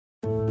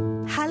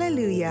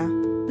Hallelujah.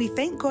 We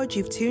thank God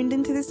you've tuned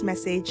into this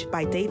message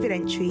by David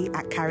Antwi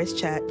at Charis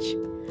Church.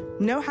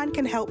 No hand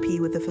can help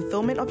you with the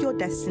fulfillment of your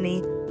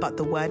destiny but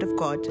the word of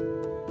God.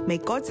 May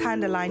God's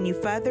hand align you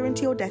further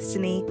into your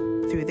destiny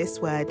through this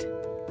word.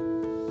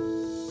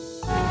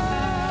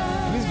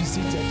 Please be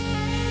seated.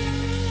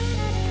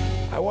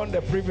 I want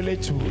the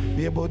privilege to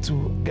be able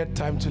to get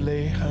time to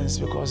lay hands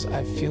because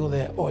I feel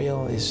the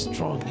oil is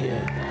strong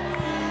here.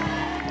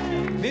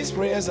 These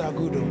prayers are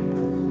good though.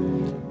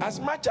 As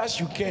much as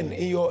you can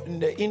in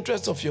the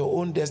interest of your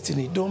own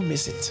destiny, don't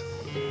miss it.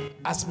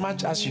 As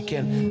much as you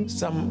can.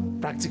 Some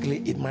practically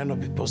it might not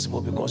be possible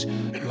because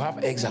you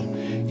have exam.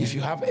 If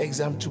you have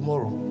exam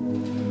tomorrow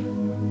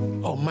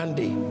or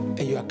Monday and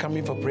you are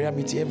coming for prayer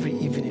meeting every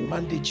evening,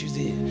 Monday,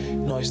 Tuesday,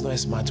 no, it's not a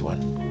smart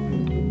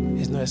one.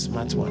 It's not a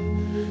smart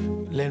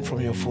one. Learn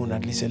from your phone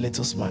at least a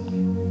little smart.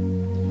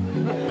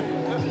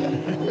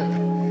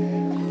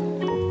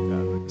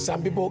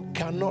 Some people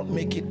cannot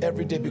make it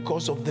every day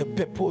because of the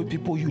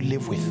people you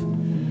live with.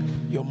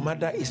 Your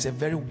mother is a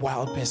very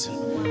wild person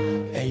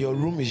and your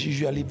room is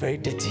usually very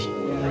dirty.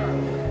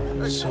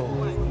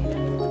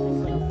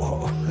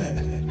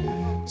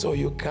 So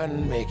you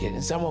can't make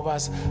it. Some of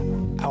us,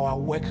 our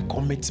work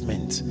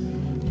commitment,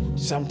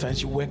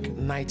 sometimes you work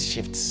night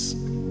shifts,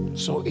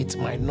 so it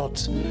might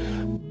not.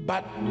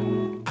 But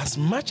as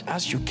much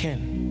as you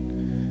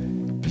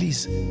can,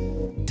 please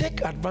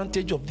take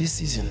advantage of this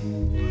season,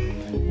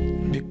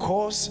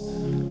 because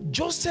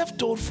Joseph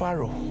told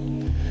Pharaoh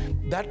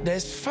that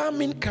there's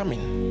famine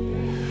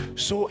coming.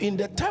 So in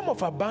the time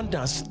of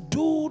abundance,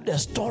 do the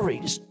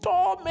storage.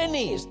 Store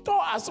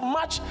as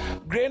much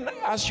grain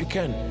as you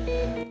can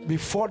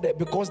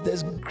because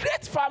there's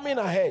great famine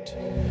ahead.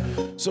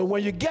 So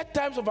when you get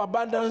times of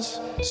abundance,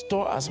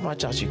 store as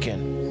much as you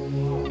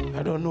can.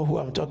 I don't know who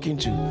I'm talking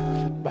to,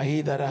 but he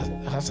that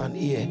has an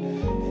ear,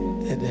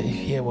 and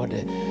hear what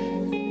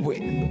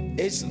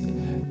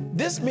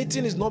this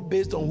meeting is not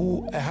based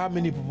on how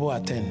many people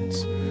attend.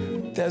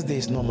 Thursday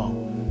is normal,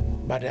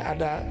 but the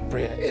other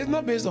prayer is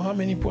not based on how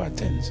many people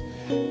attend.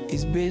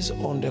 It's based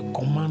on the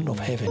command of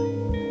heaven.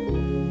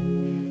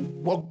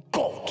 What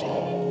God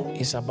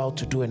is about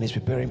to do and is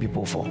preparing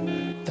people for.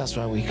 That's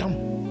why we come.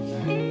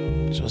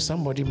 So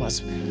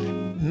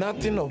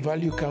nothing of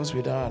value comes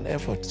without an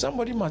effort.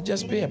 Somebody must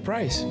just pay a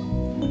price.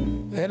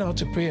 Learn how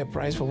to pay a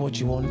price for what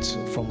you want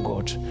from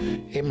God.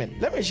 Amen.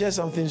 Let me share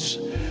something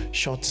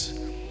short.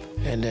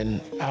 And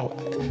then,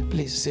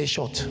 please say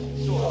short.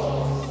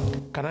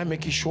 Can I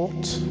make it short?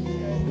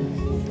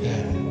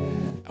 Yeah.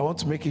 I want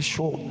to make it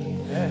short.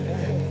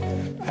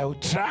 I will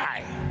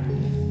try.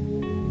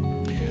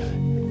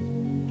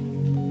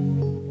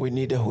 We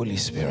need the Holy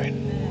Spirit.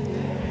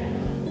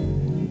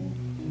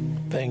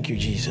 Thank you,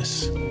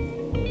 Jesus.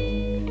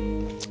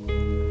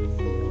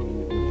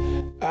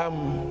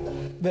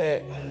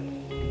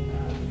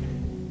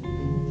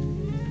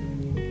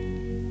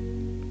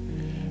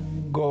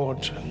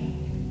 God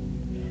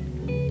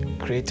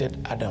created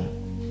Adam,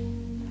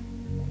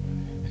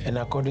 and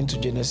according to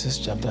Genesis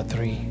chapter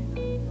 3,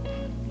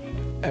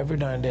 every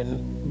now and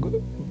then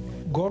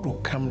God will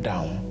come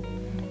down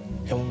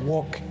and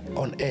walk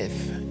on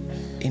earth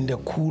in the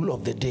cool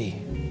of the day,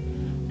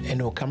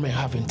 and will come and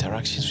have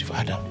interactions with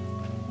Adam.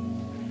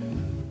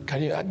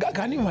 Can you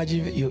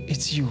imagine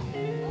it's you?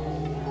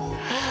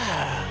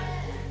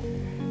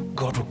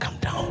 God will come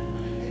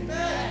down,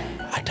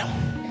 Adam,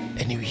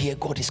 and you hear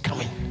God is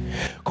coming,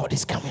 God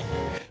is coming,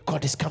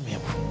 God is coming,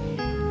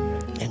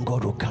 and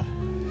God will come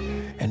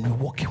and be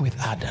walking with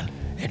Adam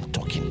and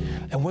talking.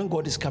 And when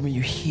God is coming,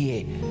 you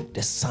hear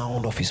the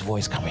sound of his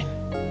voice coming.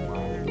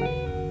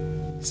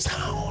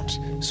 Sound.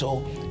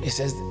 So it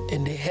says,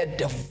 and they heard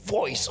the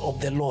voice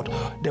of the Lord.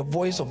 The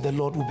voice of the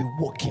Lord will be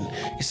walking.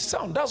 It's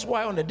sound. That's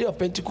why on the day of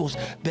Pentecost,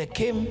 there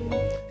came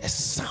a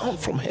sound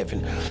from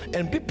heaven.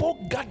 And people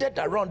gathered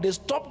around. They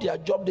stopped their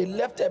job. They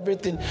left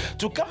everything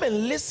to come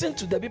and listen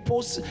to the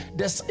people.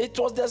 It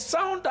was the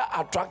sound that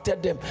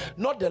attracted them,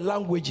 not the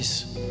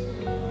languages.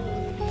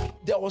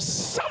 There was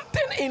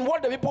something in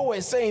what the people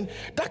were saying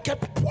that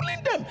kept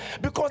pulling them,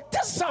 because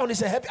this sound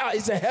is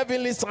a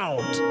heavenly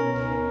sound.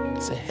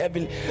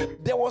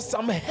 There was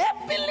some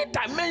heavenly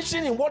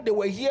dimension in what they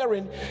were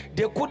hearing.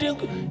 They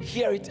couldn't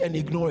hear it and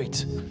ignore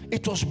it.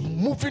 It was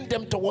moving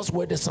them towards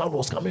where the sound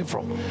was coming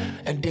from.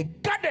 And they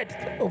gathered,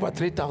 over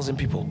 3,000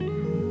 people.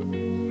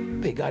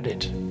 They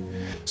gathered.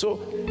 So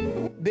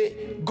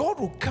God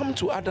will come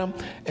to Adam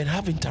and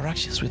have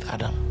interactions with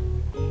Adam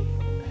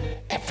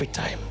every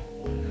time.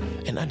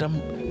 And Adam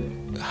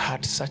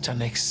had such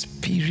an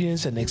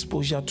experience and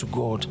exposure to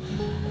God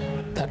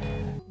that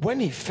when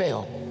he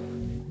fell,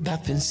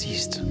 that thing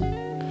ceased.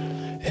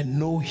 And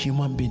no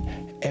human being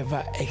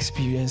ever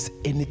experienced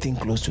anything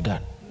close to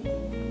that.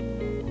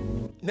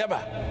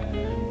 Never.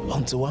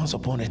 Until once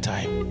upon a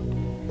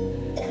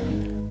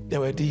time, there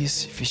were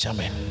these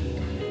fishermen.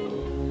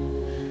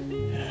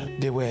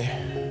 They were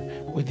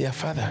with their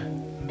father.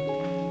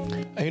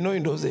 And you know,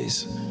 in those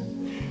days,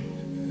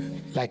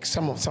 like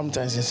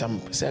sometimes in some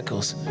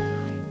circles,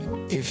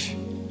 if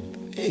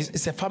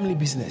it's a family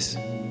business,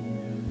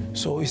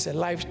 So it's a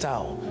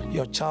lifestyle.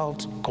 Your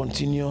child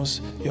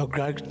continues, your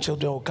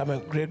grandchildren will come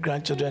and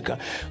great-grandchildren come.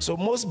 So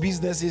most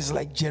businesses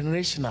like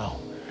generational.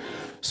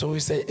 So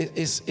it's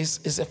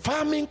a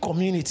farming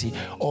community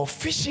or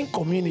fishing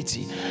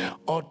community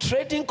or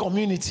trading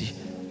community.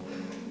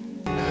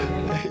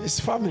 It's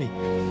family.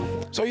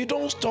 So you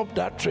don't stop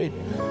that trade.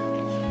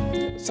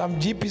 Some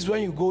GPs,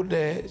 when you go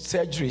there,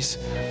 surgeries,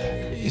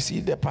 you see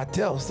the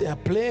Patels, there are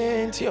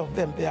plenty of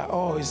them. They are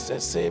always the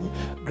same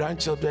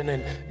grandchildren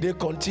and they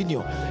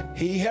continue.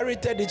 He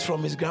inherited it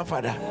from his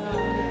grandfather,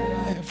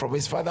 from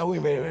his father who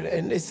inherited it,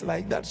 and it's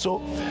like that.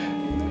 So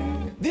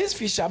these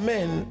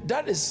fishermen,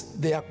 that is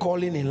their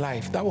calling in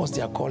life. That was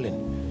their calling.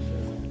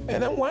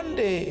 And then one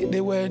day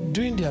they were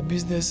doing their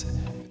business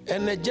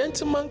and a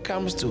gentleman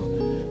comes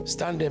to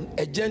stand them.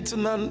 A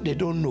gentleman they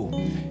don't know.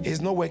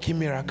 He's not working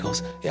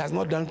miracles. He has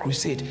not done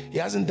crusade. He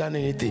hasn't done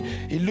anything.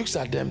 He looks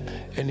at them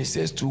and he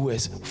says 2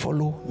 words,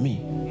 follow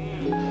me.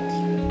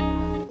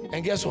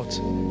 And guess what?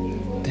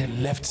 They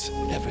left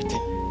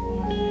everything.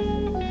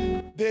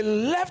 They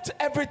left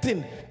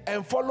everything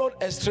and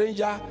followed a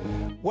stranger.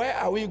 Where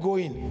are we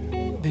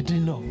going? They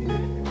didn't know.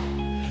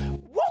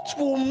 What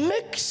will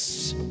make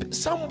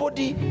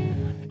somebody,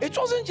 it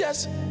wasn't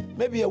just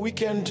maybe a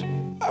weekend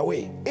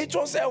away. It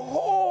was a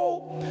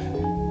whole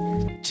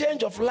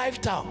change of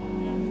lifestyle.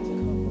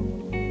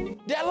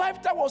 Their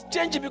lifestyle was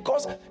changing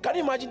because, can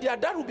you imagine, their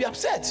dad would be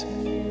upset.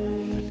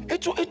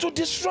 It will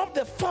disrupt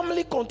the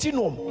family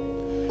continuum.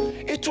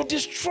 It will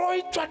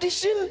destroy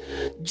tradition,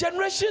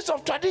 generations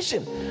of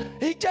tradition.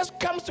 He just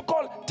comes to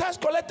call tax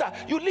collector.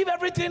 You leave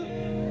everything,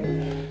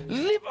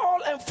 leave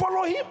all and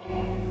follow him.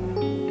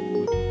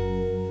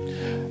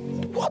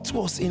 What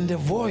was in the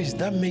voice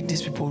that made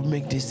these people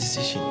make this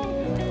decision?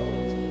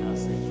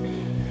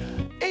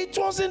 It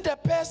wasn't the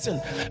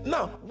person.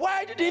 Now,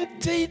 why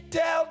didn't he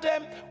tell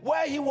them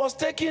where he was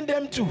taking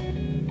them to?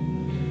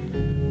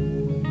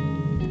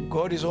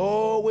 God is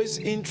always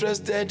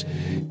interested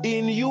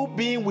in you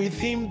being with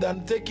him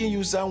than taking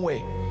you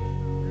somewhere.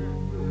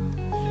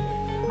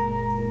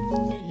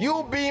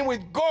 You being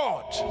with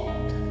God.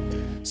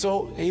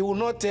 So he will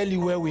not tell you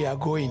where we are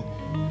going.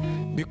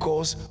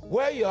 Because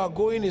where you are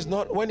going is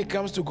not, when it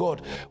comes to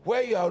God,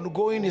 where you are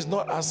going is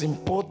not as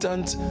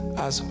important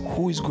as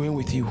who is going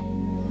with you.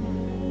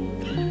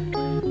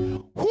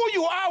 Who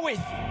you are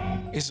with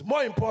is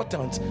more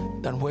important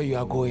than where you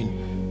are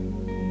going.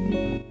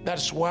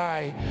 That's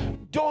why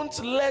don't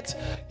let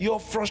your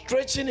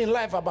frustration in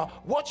life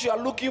about what you are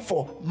looking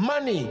for,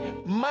 money,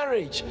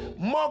 marriage,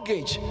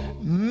 mortgage,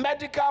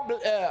 medical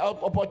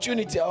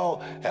opportunity,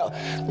 or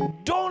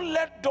don't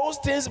let those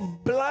things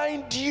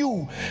blind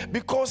you.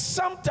 Because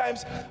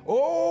sometimes,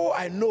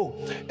 I know,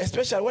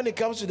 especially when it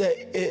comes to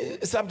the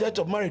subject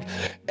of marriage,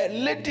 a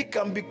lady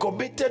can be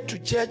committed to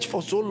church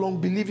for so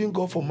long, believing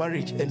God for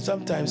marriage, and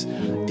sometimes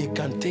it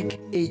can take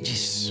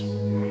ages.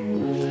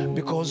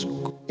 Because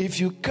if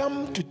you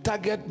come to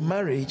target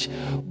marriage,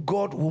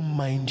 God won't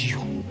mind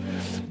you.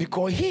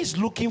 Because he is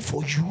looking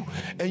for you,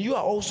 and you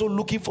are also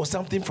looking for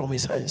something from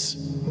his hands.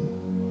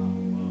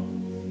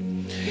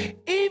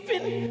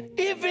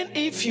 Even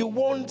if you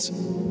want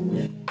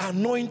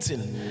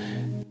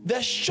anointing,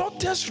 the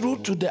shortest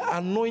route to the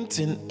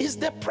anointing is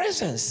the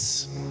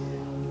presence.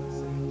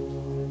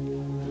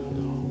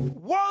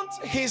 Want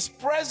his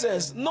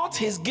presence, not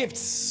his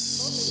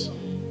gifts.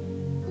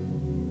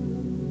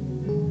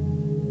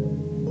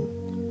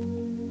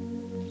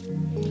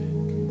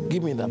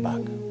 Give me that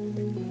bag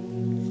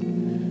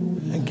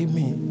and give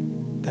me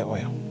the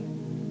oil.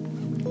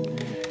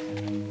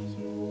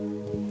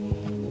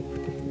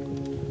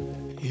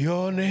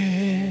 Your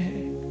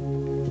name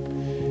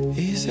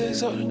is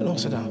exalted. No,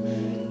 sit down.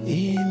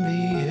 In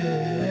the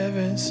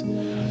heavens,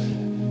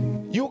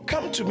 you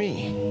come to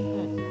me,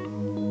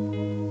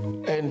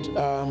 and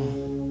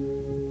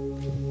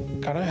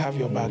can I have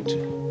your bag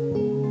too?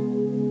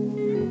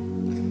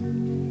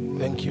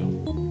 Thank you.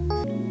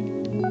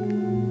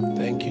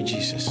 Thank you,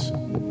 Jesus.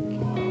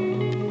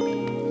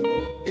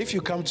 If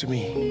you come to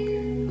me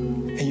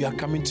and you are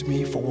coming to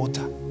me for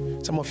water,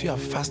 some of you are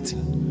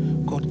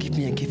fasting. God, give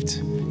me a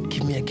gift.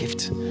 Give me a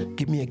gift.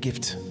 Give me a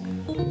gift.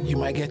 You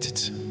might get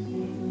it.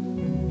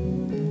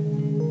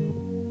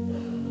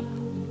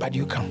 But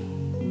you come.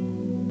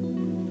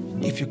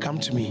 If you come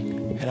to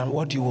me and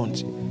what do you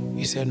want?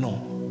 You say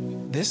no.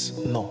 This,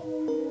 no.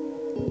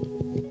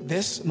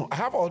 This, no. I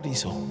have all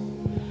these.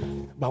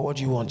 But what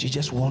do you want? You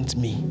just want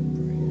me.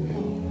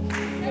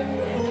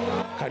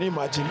 Can you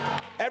imagine?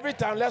 Every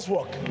time, let's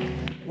walk.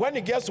 When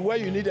he gets to where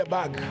you need a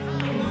bag,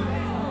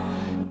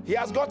 he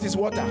has got his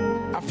water.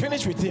 I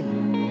finished with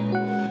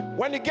him.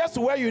 When he gets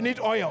to where you need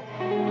oil,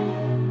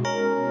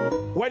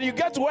 when you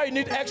get to where you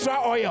need extra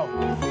oil,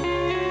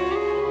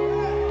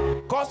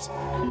 because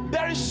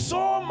there is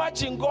so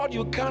much in God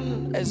you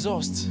can't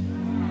exhaust.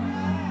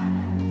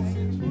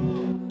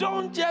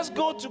 Don't just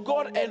go to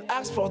God and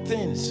ask for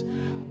things.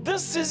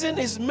 This season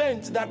is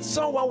meant that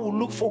someone will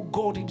look for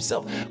God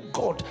himself.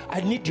 God,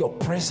 I need your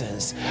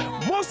presence.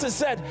 Moses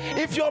said,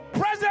 if your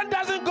presence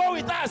doesn't go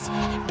with us,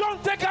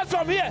 don't take us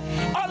from here.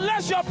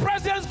 Unless your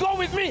presence go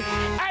with me,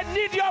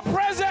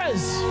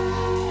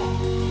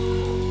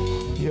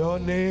 your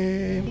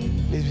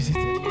name. Please be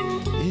seated.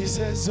 Is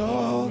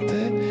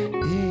exalted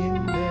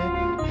in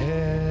the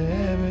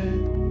heaven.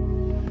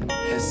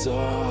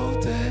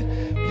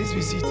 Exalted. Please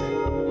be seated.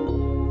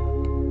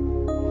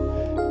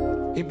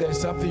 If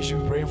there's something you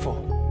should be praying for,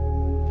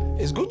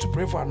 it's good to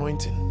pray for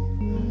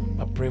anointing,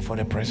 but pray for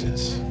the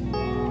presence.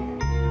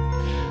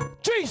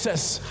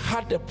 Jesus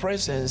had the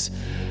presence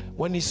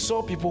when he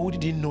saw people who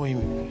didn't know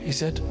him. He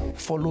said,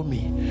 follow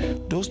me.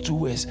 Those 2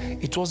 words,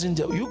 it wasn't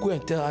there. You go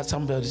and tell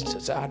somebody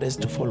others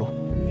to follow.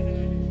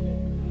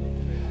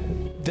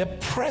 The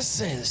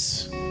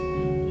presence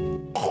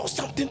caused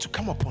something to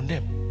come upon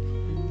them,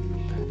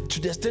 to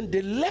the extent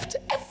they left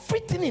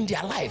everything in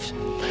their lives,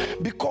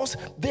 because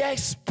their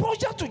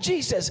exposure to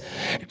Jesus,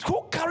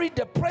 who carried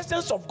the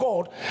presence of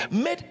God,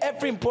 made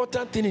every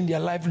important thing in their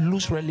life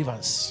lose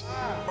relevance.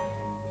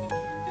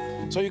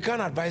 So you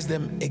can't advise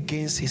them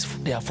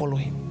against their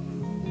following.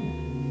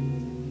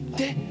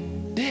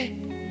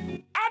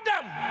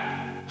 Adam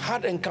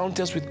had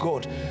encounters with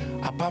God.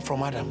 Apart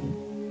from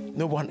Adam,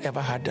 no one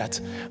ever had that.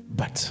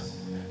 But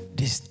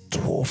these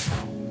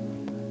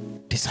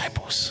 12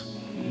 disciples,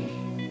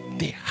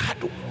 they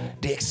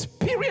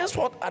experienced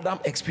what Adam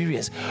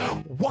experienced,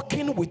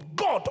 walking with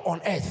God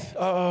on earth.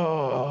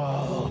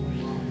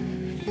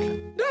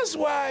 That's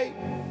why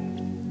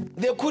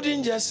they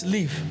couldn't just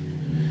leave.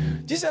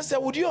 Jesus said,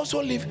 would you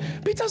also leave?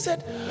 Peter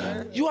said,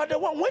 you are the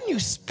one. When you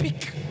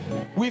speak,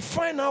 we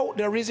find out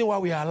the reason why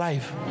we are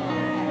alive.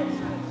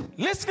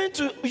 Listening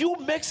to you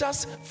makes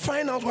us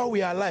find out why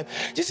we are alive.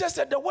 Jesus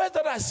said, the words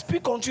that I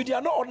speak unto you, they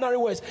are not ordinary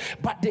words,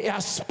 but they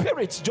are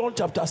spirits. John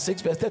chapter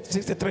 6, verse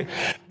 63.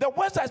 The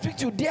words I speak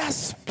to you, they are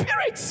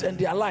spirits and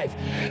they are life.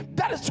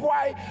 That is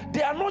why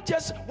they are not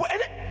just...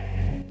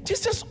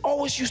 Jesus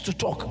always used to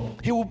talk.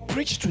 He would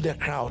preach to the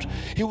crowd.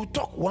 He would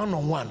talk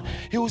one-on-one.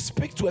 He would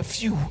speak to a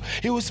few.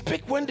 He would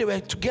speak when they were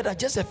together,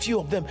 just a few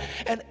of them.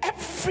 And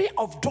every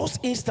of those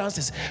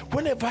instances,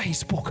 whenever he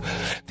spoke,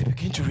 they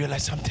begin to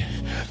realize something.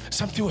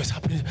 Something was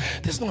happening.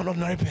 There's not an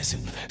ordinary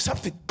person.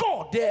 Something.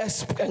 God, they are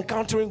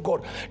encountering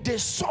God. They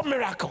saw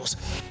miracles.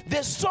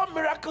 They saw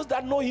miracles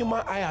that no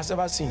human eye has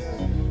ever seen.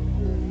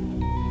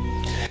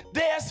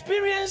 They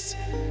experienced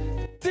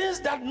things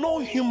that no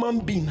human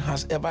being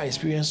has ever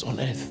experienced on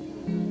earth.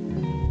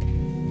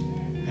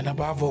 And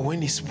above all, when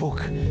he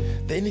spoke,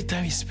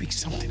 anytime he speaks,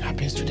 something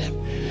happens to them.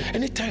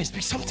 Anytime he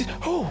speaks, something,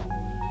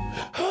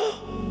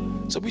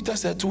 So Peter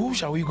said, to whom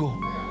shall we go?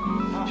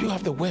 You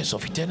have the words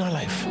of eternal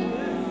life.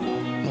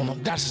 No,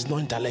 that is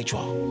not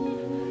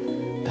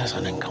intellectual. That's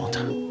an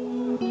encounter.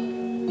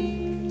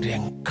 They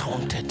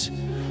encountered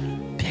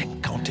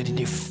him.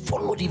 They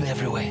followed him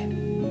everywhere.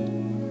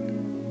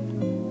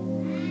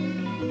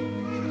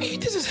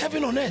 This is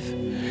heaven on earth,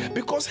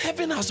 because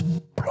heaven has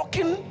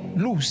broken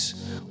loose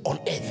on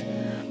earth.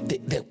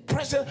 The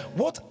present,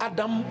 what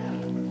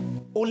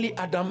only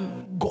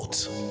Adam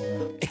got,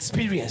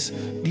 experienced,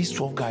 these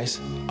 12 guys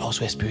are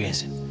also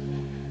experiencing.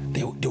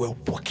 They were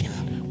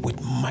walking with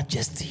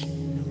majesty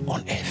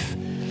on earth.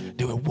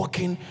 They were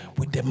walking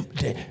with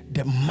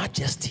the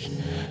majesty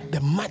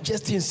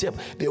himself.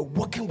 They were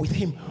walking with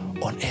him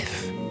on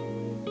earth.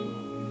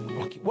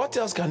 Okay. What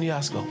else can you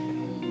ask God?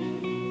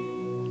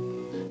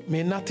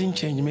 May nothing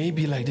change. May it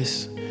be like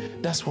this.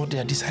 That's what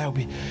their desire will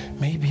be.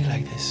 May it be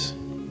like this.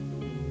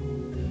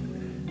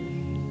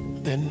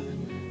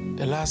 Then,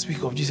 the last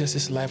week of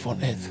Jesus' life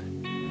on earth,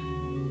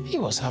 he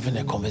was having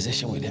a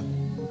conversation with them.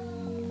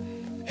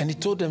 And he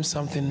told them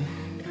something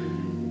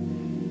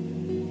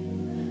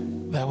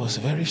that was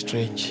very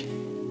strange.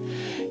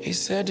 He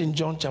said in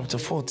John chapter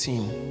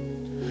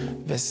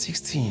 14, verse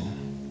 16,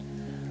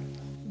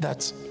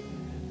 that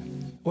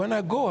when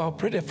I go, I'll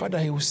pray the Father,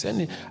 he will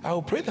send it. I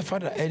will pray the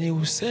Father, and he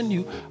will send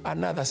you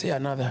another. Say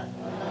another.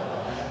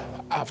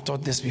 I've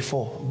taught this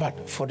before,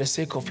 but for the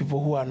sake of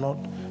people who are not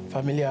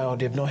familiar or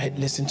they've not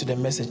listened to the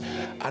message,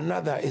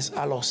 another is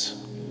allos.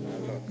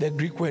 The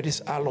Greek word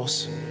is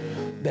allos.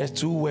 There are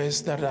 2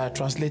 words that are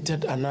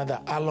translated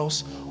another,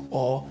 allos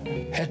or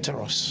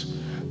heteros.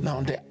 Now,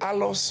 the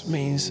allos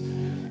means,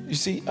 you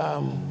see,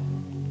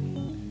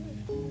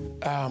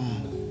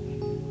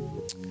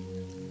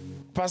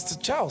 Pastor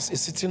Charles is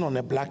sitting on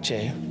a black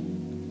chair,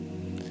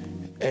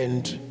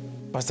 and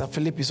Pastor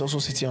Philip is also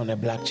sitting on a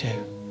black chair.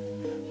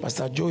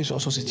 Pastor Joe is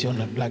also sitting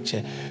on a black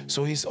chair.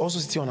 So he's also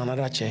sitting on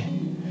another chair.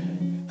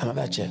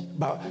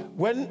 But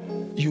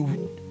when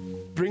you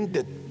bring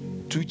the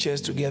 2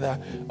 chairs together,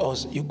 or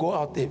you go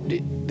out, they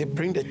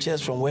bring the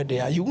chairs from where they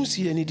are, you won't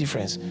see any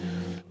difference.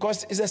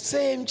 Because it's the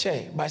same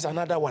chair, but it's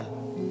another one.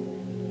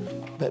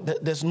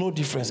 There's no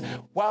difference.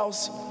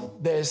 Whilst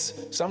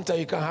sometimes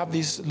you can have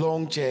these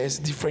long chairs,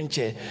 different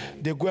chair.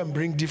 They go and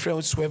bring different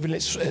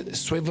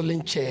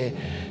swiveling chair.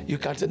 You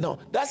can't say, no,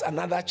 that's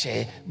another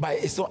chair, but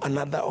it's not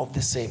another of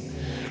the same.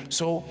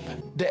 So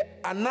the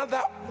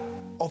another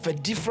of a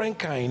different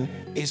kind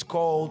is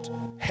called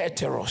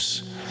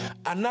heteros.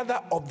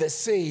 Another of the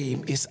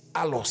same is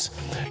allos.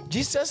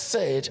 Jesus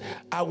said,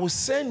 I will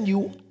send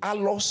you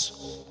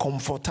allos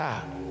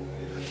comforter.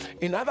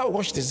 In other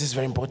words, this is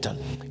very important.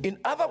 In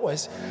other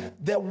words,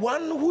 the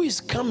one who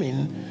is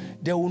coming,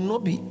 there will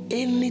not be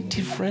any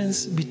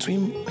difference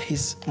between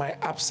my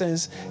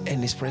absence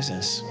and his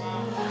presence.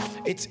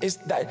 It's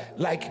that,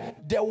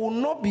 like, there will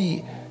not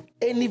be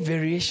any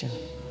variation.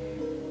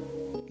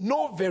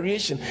 No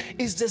variation.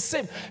 It's the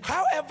same.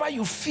 However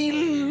you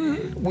feel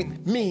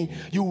with me,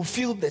 you will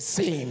feel the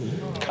same.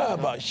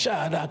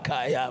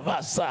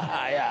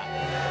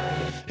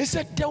 He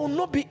said there will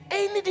not be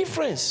any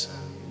difference.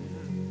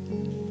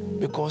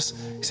 Because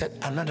he said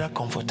another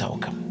comforter will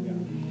come.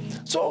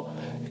 So,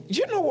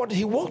 you know what?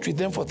 He walked with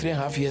them for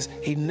 3.5 years.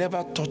 He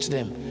never touched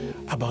them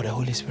about the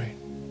Holy Spirit.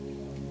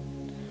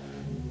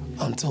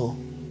 Until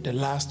the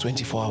last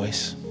 24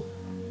 hours.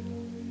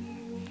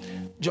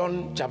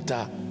 John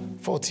chapter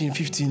 14,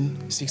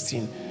 15,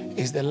 16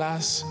 is the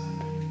last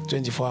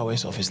 24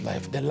 hours of his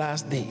life. The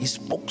last day. He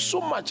spoke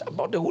so much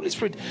about the Holy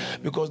Spirit.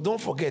 Because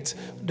don't forget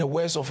the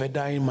words of a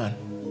dying man.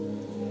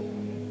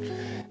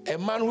 A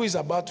man who is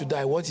about to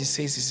die, what he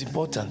says is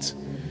important.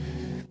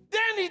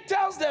 Then he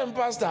tells them,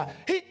 Pastor,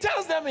 he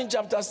tells them in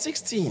chapter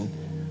 16,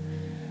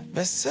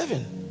 verse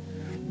 7,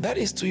 that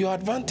is to your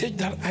advantage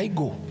that I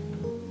go.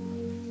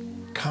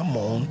 Come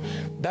on.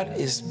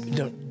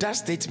 That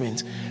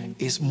statement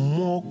is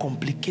more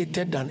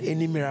complicated than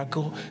any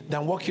miracle,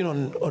 than walking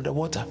on the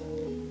water.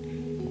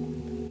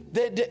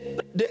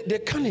 They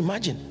can't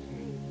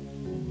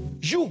imagine.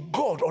 You,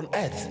 God on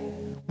earth,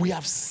 we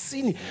have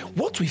seen it.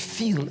 What we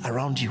feel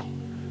around you.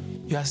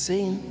 You are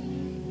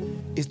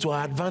saying it's to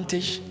our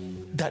advantage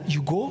that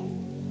you go?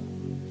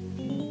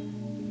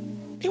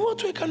 In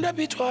what way can that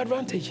be to our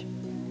advantage?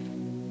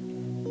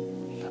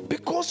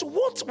 Because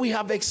what we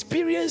have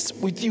experienced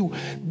with you,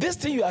 this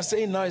thing you are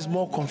saying now is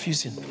more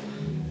confusing.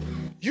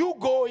 You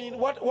go in,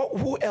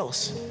 who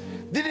else?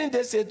 Didn't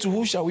they say, to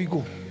who shall we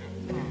go?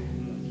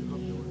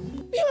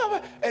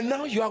 And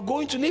now you are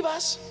going to leave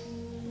us?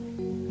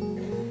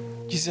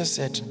 Jesus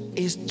said,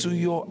 it's to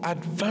your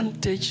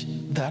advantage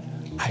that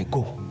I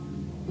go.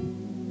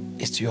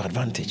 It's to your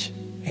advantage.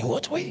 In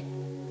what way?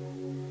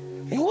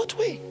 In what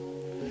way?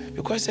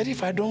 Because he said,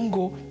 if I don't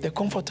go, the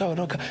comforter will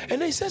not come. And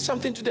then he said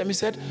something to them. He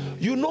said,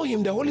 you know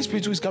him, the Holy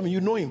Spirit who is coming,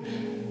 you know him.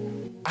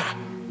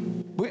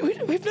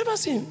 We've never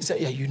seen him. He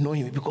said, yeah, you know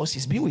him because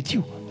he's been with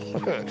you.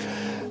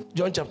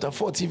 John chapter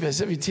 14, verse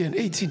 17 and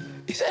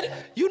 18. He said,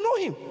 you know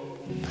him.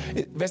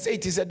 Verse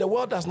 8, he said, the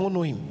world does not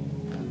know him.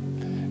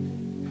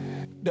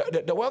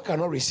 The world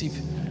cannot receive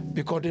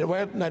because the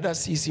world neither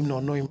sees him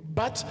nor know him.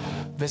 But,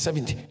 verse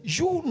 17,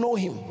 you know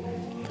him.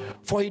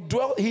 For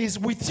he is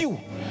with you.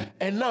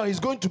 And now he's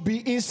going to be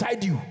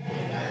inside you.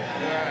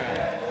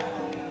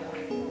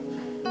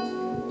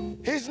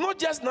 He's not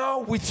just now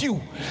with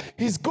you.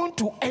 He's going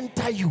to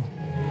enter you.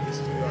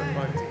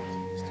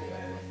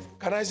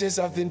 Can I say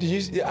something?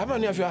 How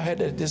many of you have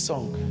heard this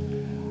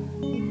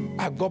song?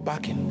 I go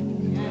back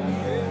in.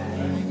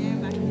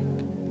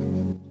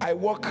 I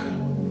walk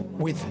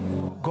with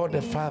God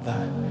the Father,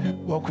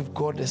 walk with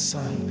God the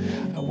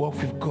Son, I walk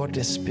with God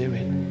the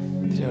Spirit.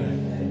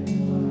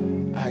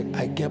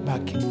 I get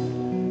back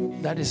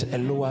in. That is a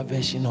lower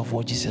version of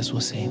what Jesus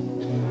was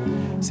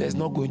saying. He says,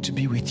 not going to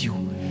be with you.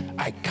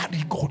 I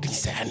carry God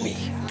inside me.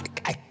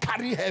 I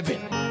carry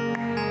heaven.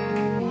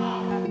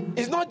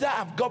 It's not that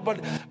I've got, but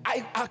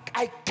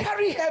I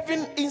carry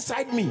heaven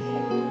inside me.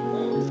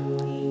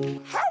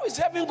 How is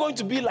heaven going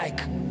to be like?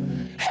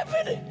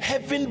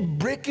 Heaven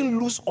breaking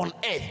loose on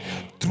earth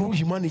through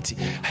humanity.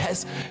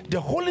 Has the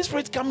Holy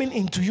Spirit coming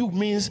into you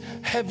means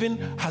heaven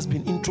has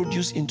been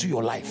introduced into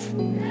your life.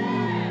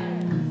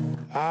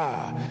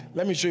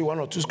 Let me show you one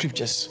or two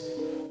scriptures.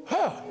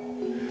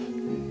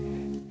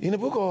 In the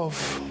book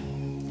of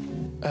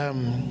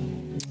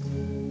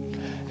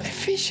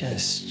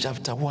Ephesians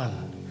chapter 1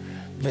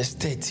 verse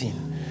 13.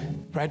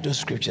 Write those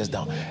scriptures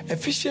down.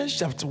 Ephesians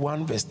chapter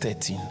 1 verse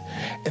 13.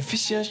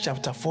 Ephesians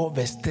chapter 4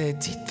 verse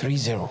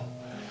 30.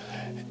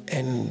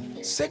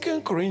 And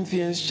 2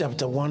 Corinthians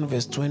chapter 1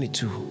 verse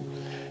 22.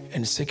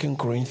 And 2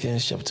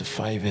 Corinthians chapter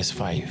 5 verse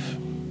 5.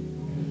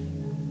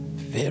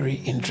 Very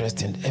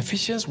interesting.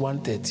 Ephesians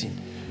 1:13.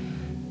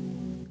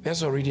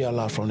 Let's all read it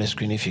aloud from the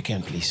screen if you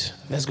can, please.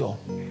 Let's go.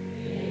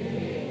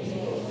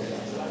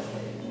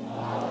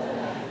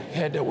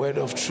 Hear the word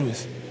of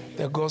truth,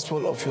 the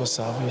gospel of your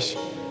salvation,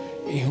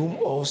 in whom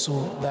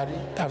also that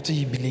after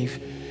you believe,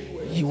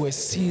 you were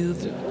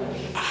sealed.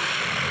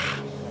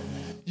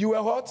 You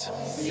were what?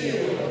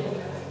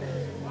 Sealed.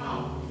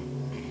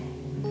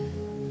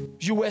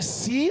 You were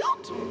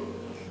sealed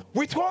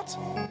with what?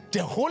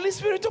 The Holy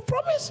Spirit of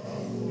promise.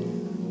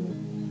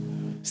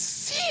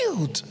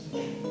 Sealed.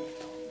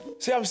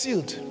 Say, I'm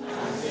sealed.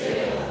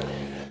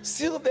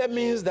 Sealed, that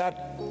means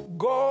that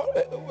God,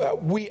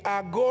 we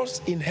are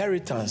God's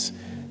inheritance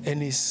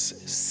and is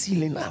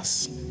sealing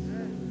us.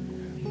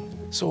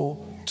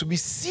 So to be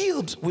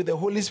sealed with the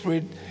Holy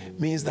Spirit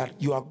means that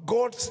you are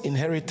God's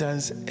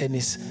inheritance and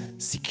is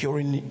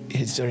securing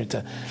his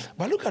inheritance.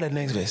 But look at the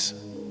next verse.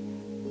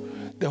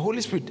 The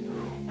Holy Spirit,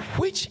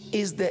 which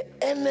is the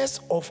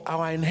earnest of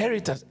our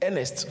inheritance.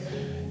 Earnest.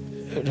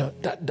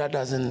 that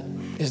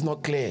doesn't, it's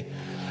not clear.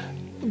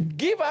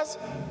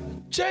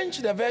 Change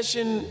the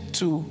version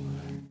to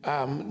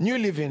New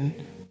Living,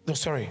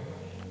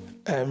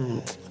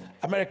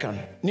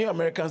 New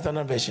American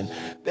Standard Version.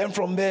 Then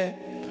from there,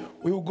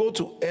 we will go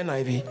to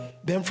NIV.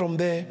 Then from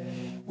there,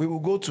 we will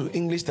go to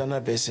English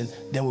Standard Version.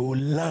 Then we will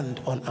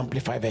land on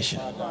Amplified Version.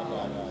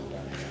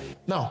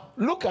 Now,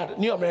 look at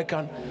New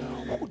American.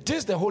 This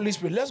is the Holy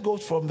Spirit. Let's go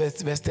from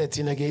verse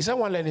 13 again. Is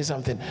someone learning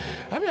something?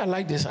 I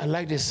like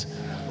this.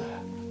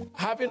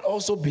 Having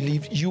also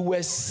believed, you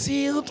were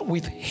sealed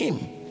with him.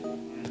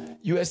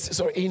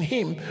 In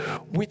him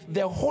with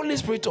the Holy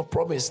Spirit of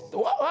promise.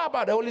 How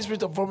about the Holy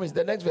Spirit of promise?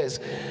 The next verse.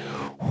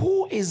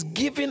 Who is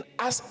giving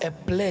us a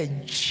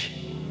pledge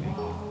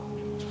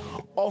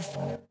of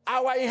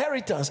our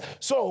inheritance.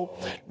 So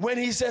when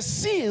he says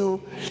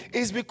seal,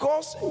 it's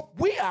because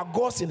we are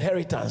God's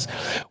inheritance.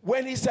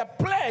 When he says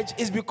pledge,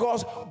 it's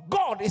because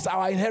God is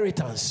our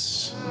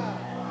inheritance.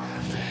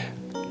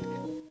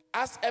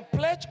 As a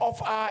pledge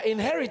of our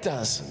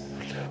inheritance,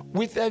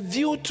 with a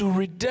view to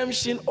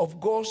redemption of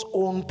God's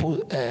own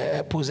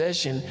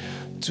possession,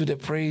 to the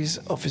praise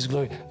of his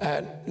glory.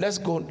 Let's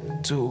go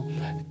to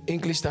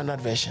English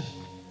Standard Version.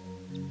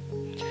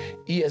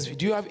 ESV.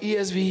 Do you have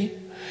ESV?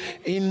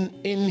 In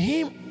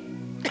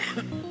him,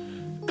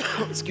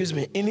 excuse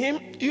me, in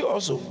him, you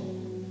also,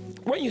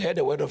 when you heard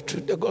the word of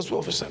truth, the gospel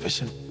of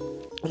salvation,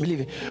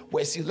 believe it,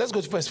 we're sealed. Let's go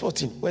to verse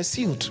 14. We're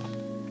sealed.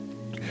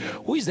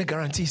 Who is the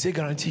guarantee? Say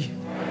guarantee.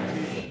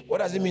 What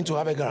does it mean to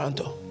have a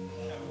guarantor?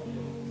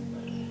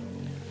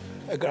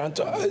 A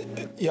guarantor.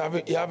 You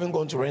haven't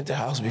gone to rent a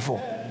house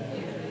before.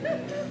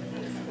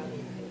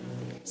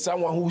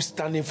 Someone who's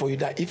standing for you,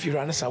 that if you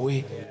run us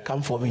away,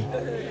 come for me.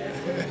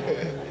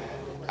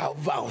 I'll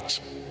vouch.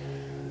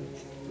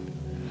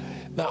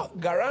 Now,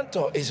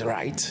 guarantor is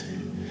right,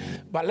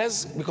 but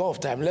because of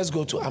time, let's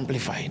go to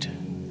Amplified.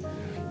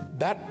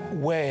 That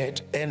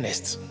word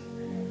earnest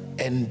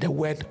and the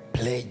word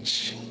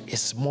pledge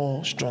is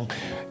more strong.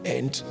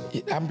 And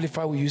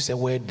Amplified, we use a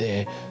word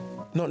there.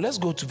 No, let's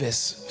go to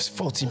verse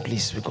 14,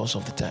 please, because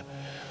of the time.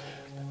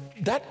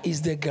 That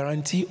is the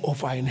guarantee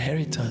of our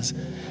inheritance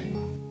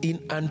in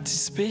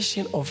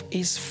anticipation of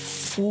his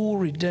full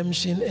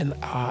redemption and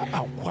our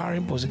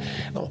acquiring possession.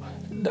 Now,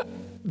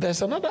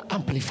 there's another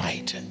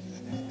Amplified.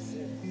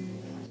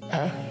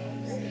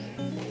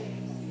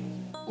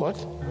 What?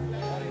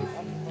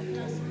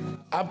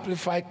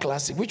 Amplified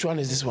Classic. Which one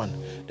is this one?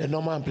 The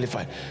normal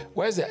Amplified.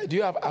 Where's the? Do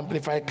you have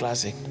Amplified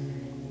Classic?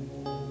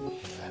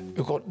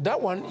 Because that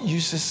one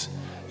uses.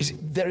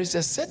 There is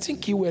a certain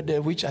keyword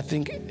there which I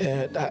think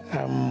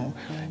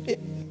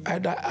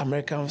either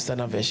American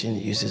Standard Version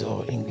uses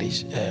or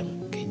English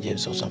King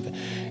James or something.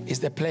 It's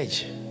the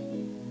pledge.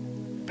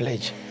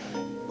 Pledge.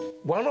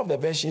 One of the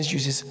versions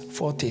uses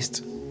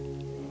foretaste.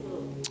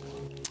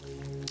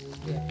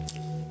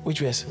 Which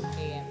verse?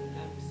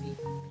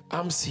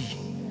 AMC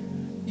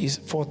is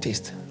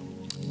foretaste.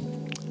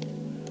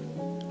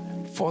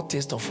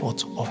 Foretaste of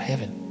what? Of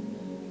heaven.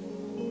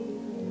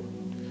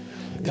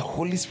 The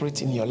Holy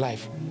Spirit in your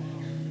life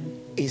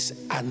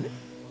is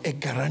a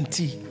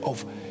guarantee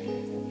of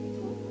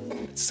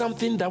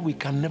something that we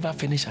can never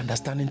finish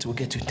understanding till we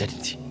get to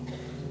eternity.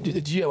 Do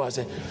you hear what I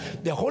said?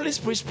 The Holy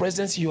Spirit's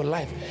presence in your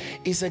life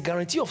is a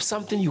guarantee of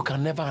something you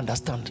can never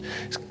understand.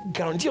 It's a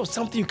guarantee of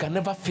something you can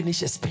never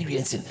finish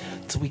experiencing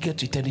till we get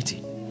to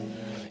eternity.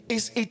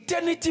 Is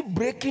eternity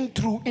breaking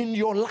through in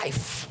your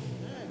life?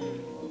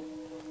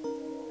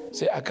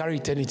 Say, I carry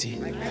eternity.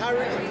 I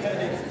carry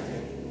eternity.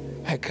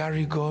 I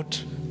carry God.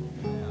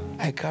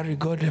 I carry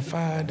God the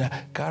Father,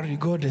 carry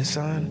God the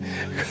Son.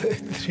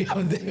 Three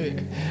of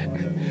them.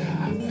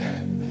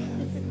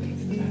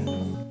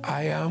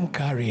 I am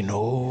carrying.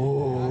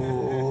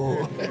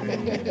 Oh.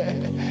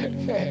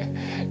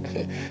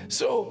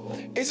 So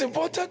it's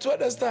important to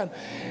understand.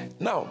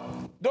 Now,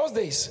 those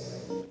days,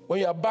 when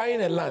you are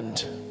buying a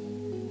land,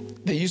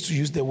 they used to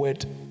use the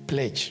word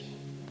pledge.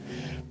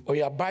 Or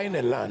you are buying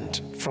a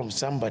land from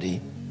somebody.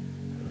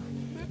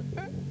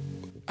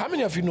 How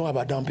many of you know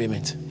about down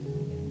payment?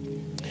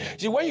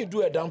 See, when you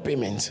do a down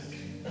payment,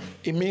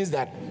 it means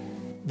that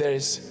there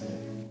is,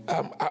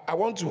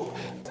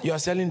 you are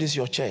selling this,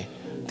 your chair.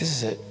 This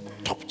is a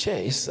top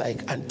chair. It's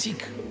like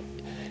antique.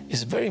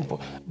 It's very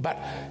important. But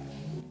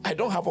I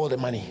don't have all the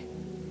money.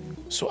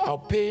 So I'll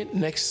pay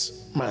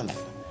next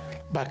month.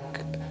 But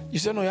you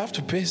say, no, you have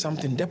to pay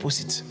something,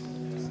 deposit.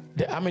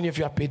 How many of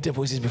you have paid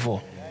deposits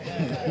before?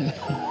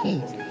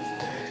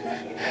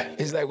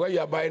 It's like when you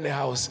are buying a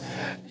house,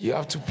 you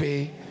have to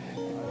pay.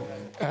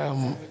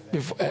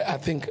 I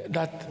think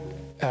that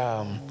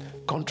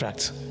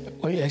contract,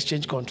 when you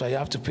exchange contract, you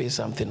have to pay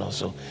something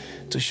also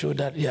to show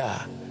that,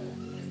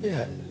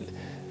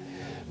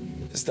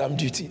 stamp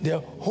duty. The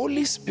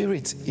Holy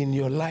Spirit in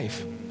your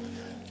life,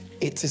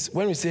 it is,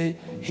 when we say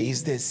he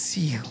is the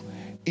seal,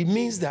 it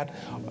means that,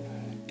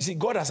 you see,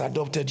 God has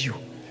adopted you.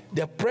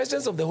 the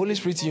presence of the Holy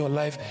Spirit in your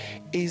life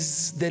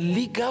is the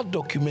legal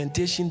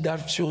documentation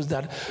that shows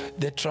that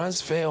the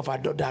transfer of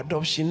the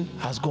adoption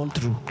has gone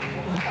through.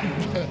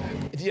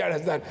 Do you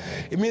understand?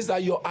 It means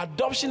that your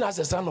adoption as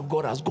a son of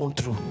God has gone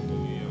through.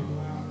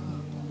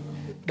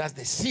 That's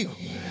the seal.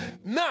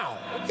 Now,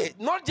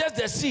 not just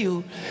the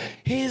seal,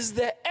 he is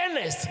the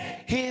earnest,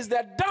 he is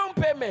the down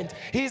payment,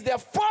 he is the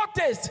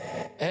foretaste,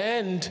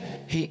 and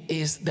he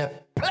is the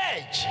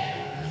pledge.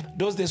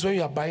 Those days when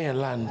you are buying a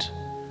land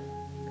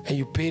and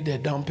you pay the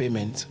down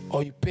payment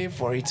or you pay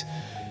for it,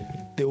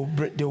 they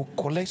will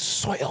collect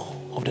soil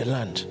of the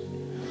land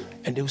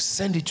and they will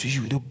send it to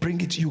you. They'll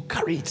bring it to you,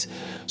 carry it.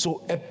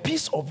 So a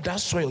piece of that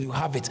soil, you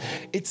have it.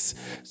 It's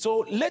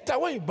so later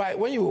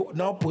when you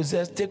now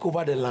take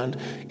over the land,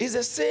 it's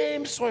the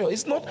same soil.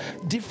 It's not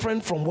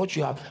different from what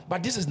you have,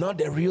 but this is not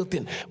the real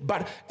thing.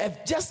 But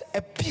just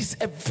a piece,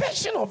 a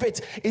version of it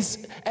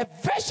is a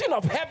version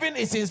of heaven.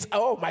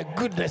 Oh my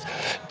goodness!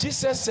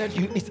 Jesus said,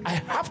 I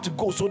have to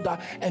go so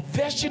that a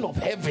version of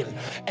heaven,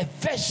 a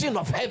version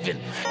of heaven,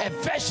 a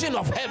version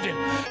of heaven.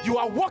 You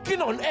are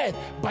walking on earth,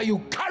 but you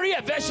carry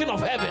a version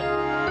of heaven.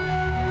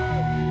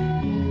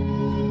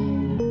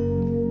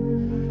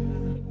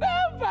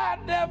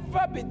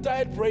 Never be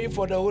tired praying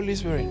for the Holy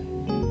Spirit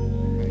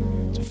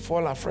to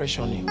fall afresh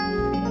on you.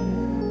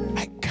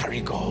 I carry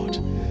God.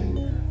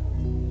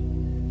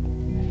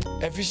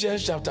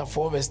 Ephesians chapter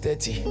 4 verse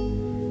 30.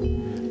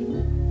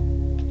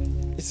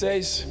 It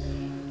says,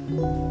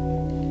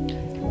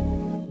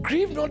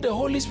 grieve not the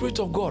Holy Spirit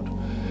of God,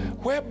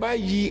 whereby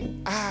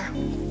ye are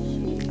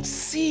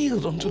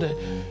sealed unto the...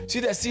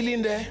 See the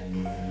sealing there?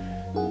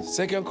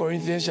 2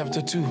 Corinthians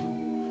chapter 2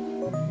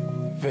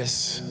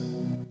 verse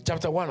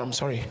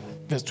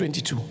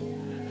 22.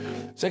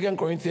 2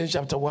 Corinthians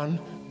chapter 1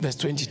 verse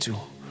 22.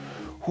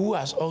 Who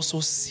has also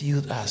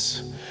sealed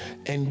us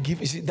and give...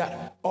 You see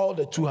that all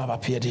the two have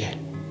appeared here.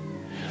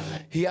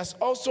 He has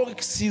also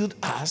sealed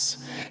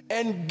us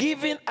and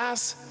given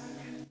us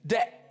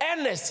the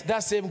earnest,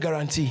 that same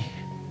guarantee,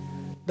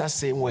 that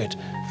same word,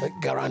 the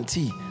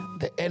guarantee,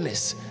 the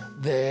earnest,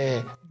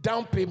 the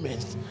down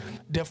payment,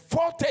 the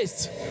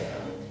foretaste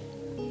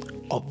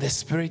of the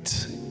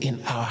Spirit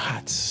in our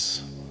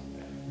hearts.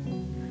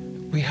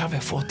 We have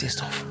a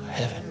foretaste of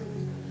heaven.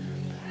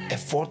 A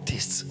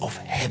foretaste of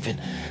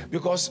heaven.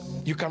 Because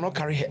you cannot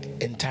carry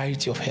the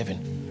entirety of heaven.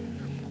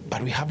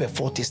 But we have a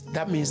foretaste.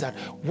 That means that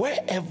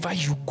wherever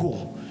you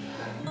go,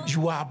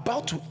 you are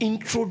about to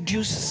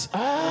introduce...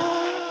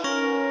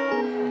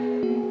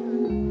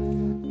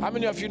 How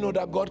many of you know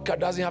that God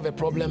doesn't have a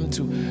problem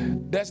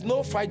there's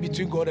no fight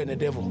between God and the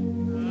devil?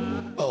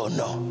 Oh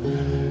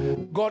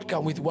no. God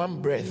can with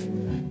one breath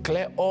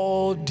clear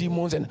all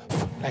demons and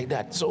like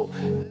that. So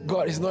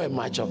God is not a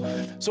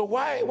matchup. So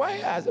why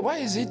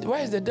is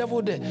the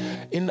devil there?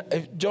 In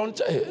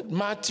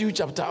Matthew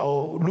chapter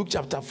or Luke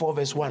chapter 4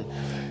 verse 1,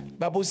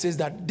 Bible says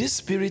that this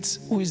Spirit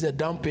who is the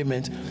down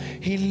payment,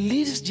 he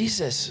leads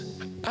Jesus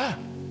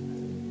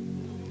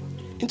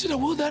into the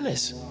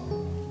wilderness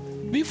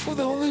before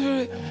the Holy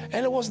Spirit,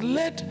 and it was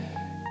led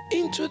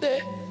into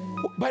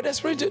by the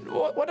Spirit.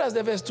 What does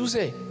the verse 2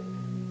 say?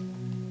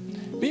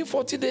 Being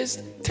 40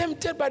 days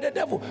tempted by the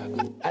devil.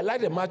 I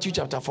like the Matthew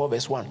chapter 4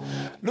 verse 1.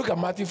 Look at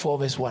Matthew 4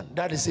 verse 1.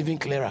 That is even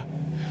clearer.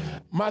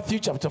 Matthew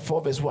chapter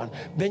 4 verse 1.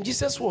 Then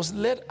Jesus was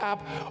led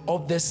up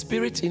of the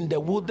Spirit in the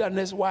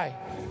wilderness. Why?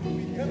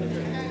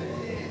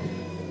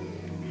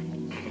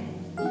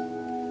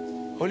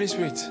 Holy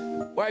Spirit,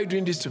 why are you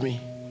doing this to me?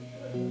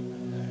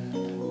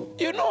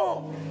 You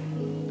know,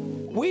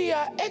 we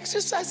are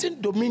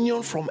exercising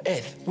dominion from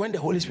earth when the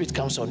Holy Spirit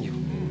comes on you.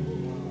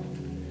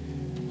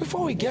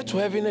 Before we get to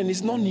heaven, and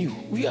it's not new.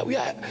 We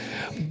are.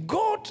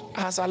 God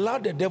has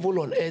allowed the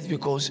devil on earth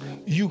because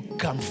you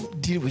can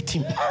deal with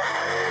him.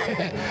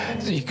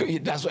 So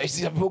that's why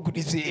some people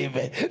could say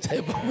amen.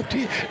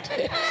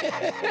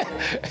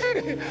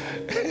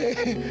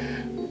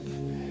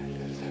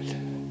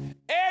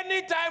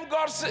 Anytime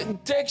God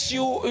takes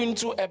you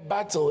into a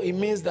battle, it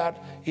means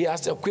that he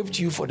has equipped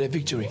you for the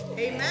victory.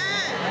 Amen.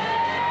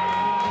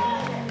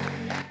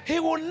 He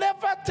will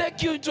never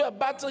take you into a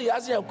battle he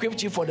hasn't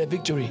equipped you for the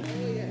victory.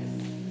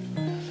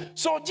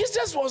 So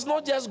Jesus was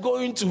not just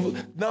going to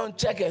now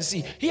check and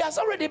see. He has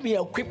already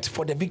been equipped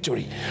for the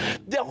victory.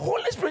 The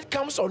Holy Spirit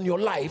comes on your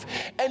life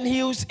and he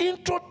is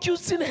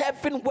introducing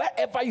heaven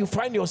wherever you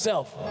find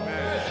yourself.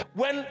 Amen.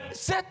 When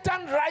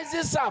Satan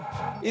rises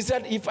up, he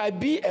said, if I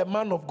be a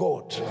man of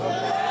God.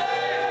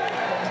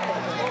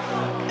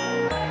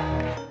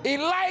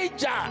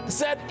 Elijah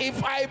said,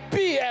 if I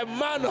be a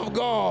man of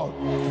God,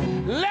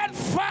 let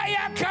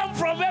fire come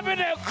from heaven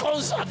and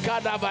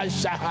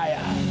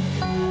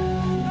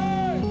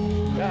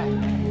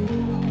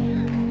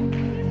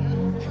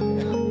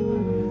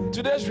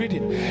Today's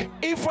reading.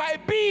 If I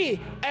be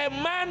a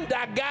man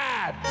that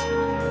God,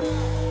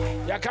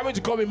 you are coming to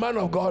call me man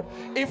of God.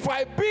 If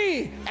I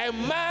be a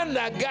man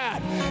that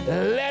God,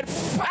 let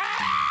fire.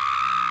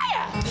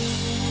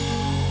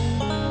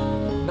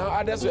 Now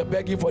others were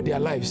begging for their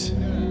lives.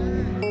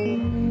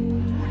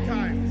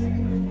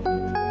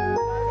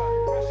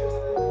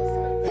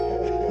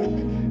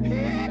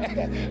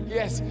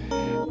 Yes.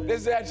 They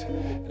said,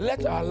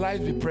 let our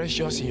lives be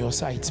precious in your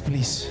sight,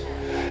 please.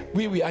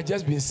 We are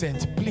just being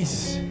sent.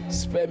 Please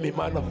spare me,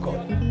 man of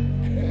God.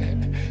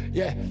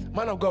 Yeah,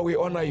 man of God, we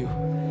honor you.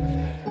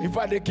 In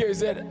fact, the king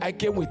said, I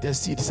came with the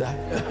seed, sir.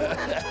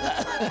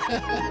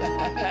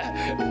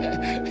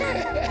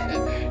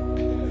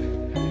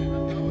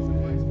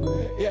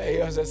 Yeah, he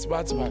was a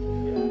smart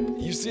man.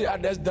 You see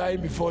others dying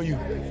before you,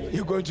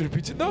 you're going to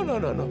repeat it. No.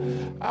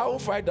 I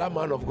won't fight that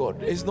man of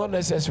God. It's not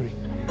necessary.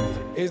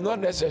 It's not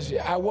necessary.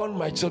 I want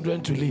my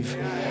children to live.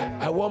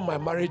 I want my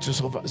marriage to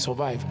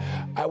survive.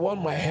 I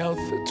want my health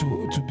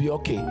to be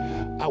okay.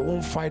 I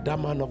won't fight that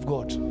man of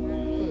God.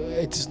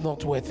 It's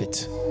not worth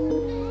it.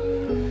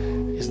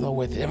 It's not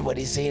worth it.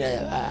 Everybody's saying,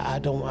 I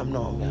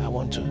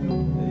want to.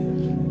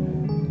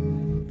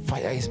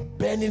 Fire is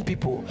burning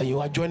people and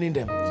you are joining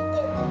them.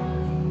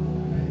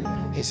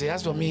 He said,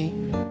 as for me,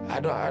 I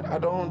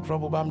don't want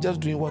trouble, but I'm just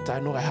doing what I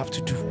know I have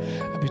to do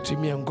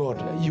between me and God.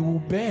 You will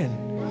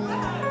burn.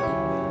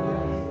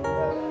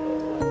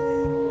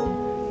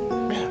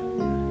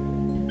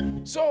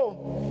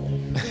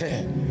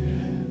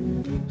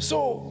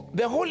 So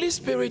the Holy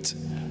Spirit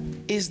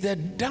is the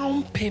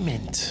down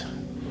payment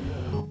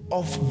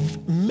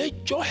of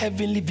major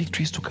heavenly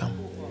victories to come.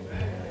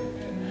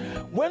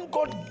 When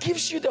God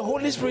gives you the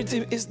Holy Spirit,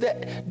 it's the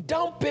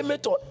down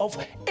payment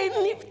of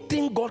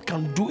anything God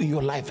can do in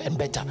your life and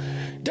better.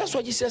 That's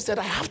why Jesus said,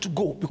 I have to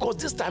go, because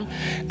this time,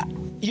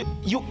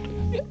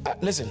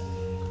 listen,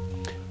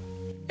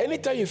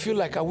 anytime you feel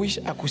like, I wish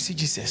I could see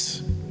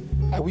Jesus,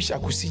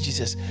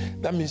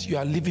 that means you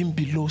are living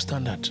below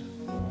standard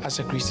as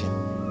a Christian.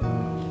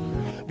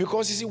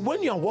 Because you see,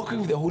 when you are walking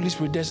with the Holy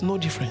Spirit, there's no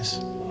difference.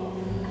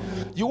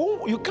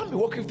 You can't be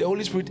walking with the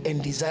Holy Spirit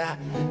and desire,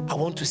 I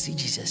want to see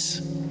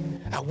Jesus.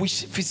 I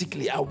wish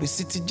physically I will be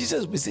sitting,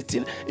 Jesus will be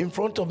sitting in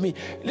front of me.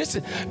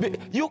 Listen,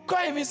 you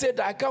can't even say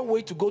that I can't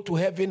wait to go to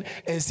heaven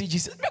and see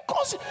Jesus,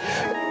 because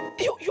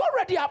you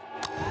already have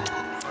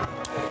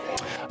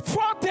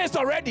foretaste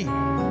already.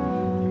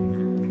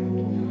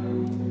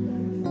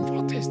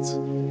 Foretaste.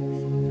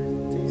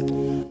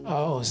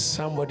 Oh,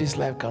 somebody's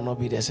life cannot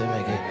be the same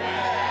again.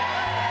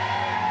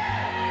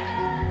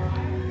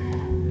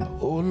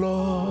 Oh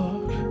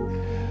Lord,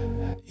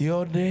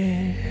 your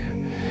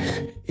name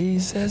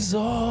is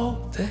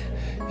exalted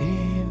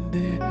in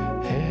the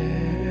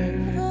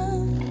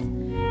heavens,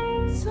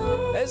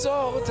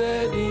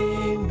 exalted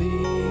in the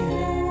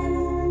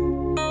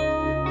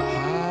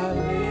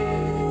hallelujah.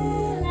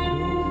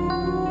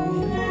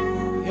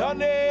 Your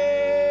name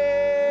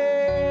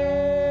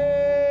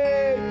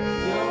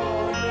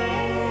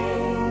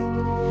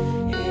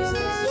is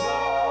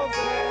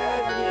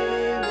exalted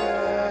in the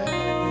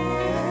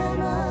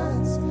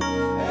heavens,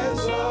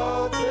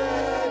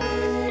 exalted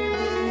in the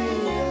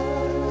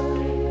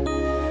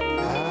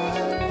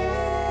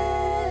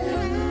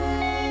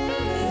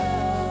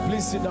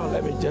Please sit down.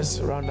 Let me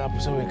just round up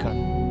so we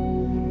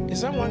can.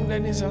 Is someone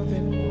learning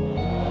something?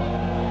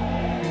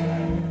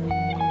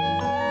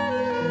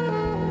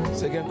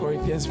 2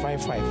 Corinthians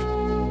 5:5.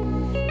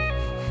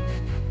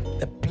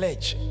 The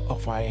pledge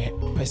of our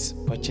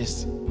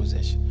purchased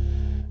possession.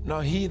 Now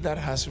he that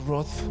has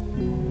wrought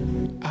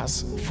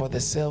us for the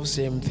self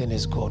same thing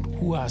is God,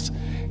 who has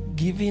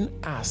given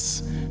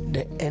us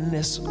the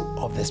earnest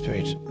of the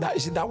Spirit. Now you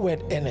see, that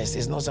word earnest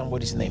is not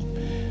somebody's name.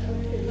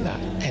 That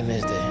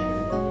earnest there.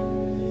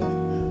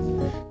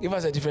 Give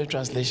us a different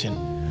translation.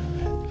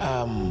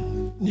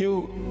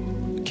 New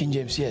King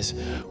James, yes.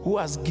 Who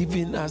has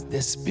given us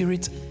the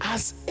Spirit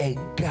as a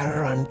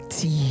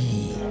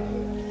guarantee.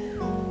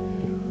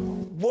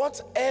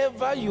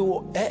 Whatever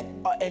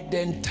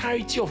the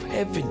entirety of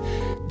heaven,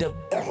 the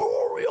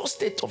glorious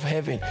state of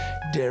heaven,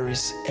 there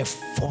is a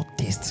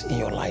foretaste in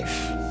your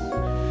life.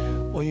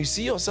 When you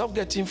see yourself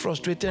getting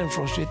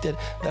frustrated,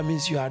 that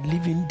means you are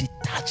living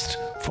detached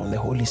from the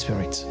Holy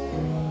Spirit.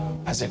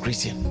 As a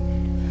Christian,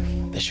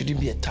 there shouldn't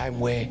be a time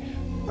where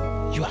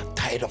you are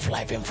tired of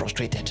life and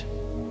frustrated,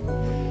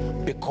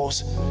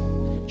 because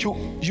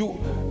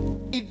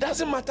it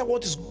doesn't matter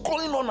what is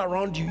going on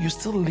around you, you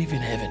still live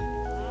in heaven.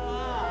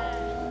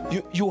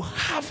 You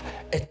have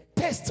a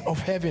taste of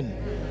heaven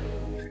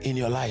in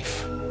your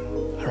life,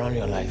 around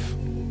your life.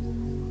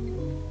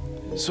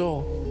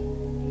 So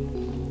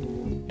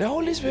the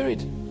Holy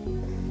Spirit,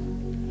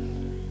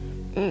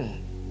 you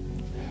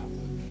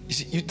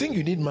see, you think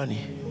you need money?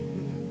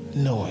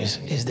 No, it's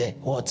the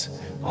what?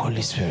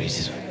 Holy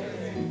Spirit.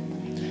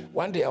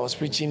 One day I was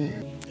preaching.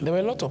 There were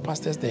a lot of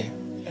pastors there,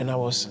 and I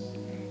was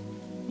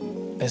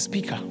a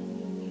speaker.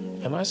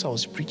 And as I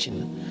was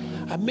preaching,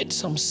 I made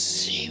some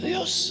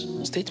serious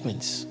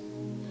statements.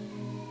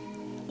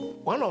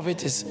 One of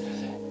it is,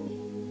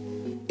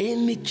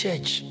 any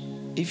church,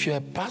 if you're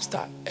a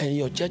pastor and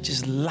your church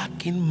is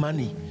lacking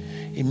money,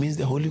 it means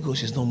the Holy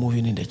Ghost is not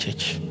moving in the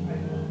church.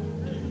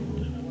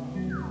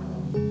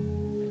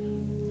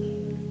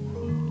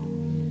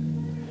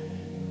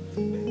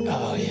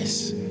 Oh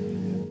yes.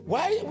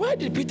 Why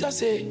did Peter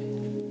say,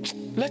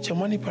 let your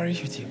money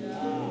perish with you?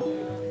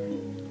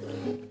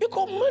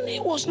 Because money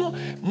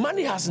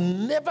Money has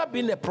never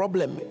been a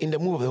problem in the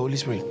move of the Holy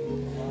Spirit.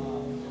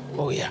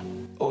 Oh yeah.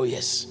 Oh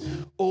yes.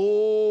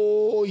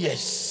 Oh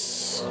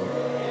yes.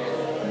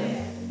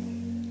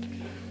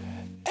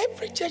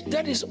 Every church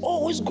that is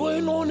always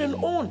going on and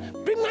on.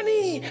 Bring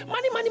money.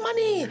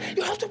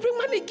 You have to bring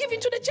money. Give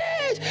it to the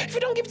church. If you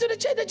don't give it to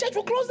the church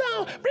will close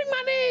down. Bring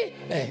money.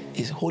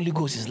 His Holy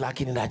Ghost is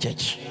lacking in that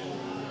church.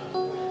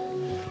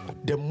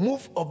 The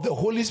move of the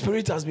Holy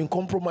Spirit has been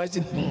compromised.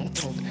 Hey,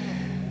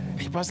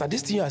 Pastor,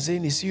 this thing you are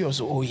saying is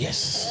serious. Oh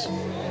yes.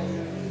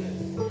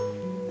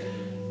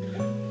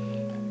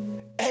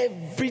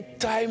 Every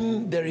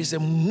time there is a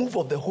move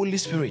of the Holy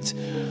Spirit,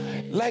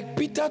 like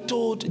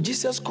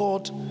Jesus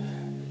called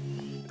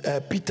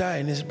Peter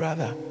and his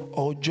brother,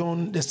 or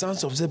John, the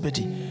sons of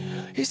Zebedee.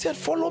 He said,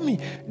 follow me.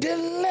 They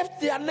left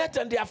their net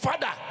and their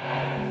father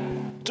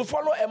to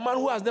follow a man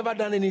who has never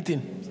done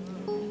anything.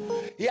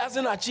 He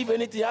hasn't achieved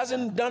anything. He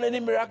hasn't done any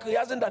miracle. He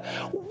hasn't done.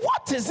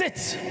 What is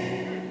it?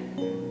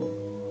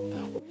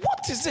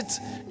 What is it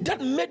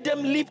that made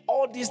them leave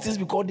all these things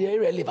because they are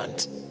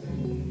irrelevant?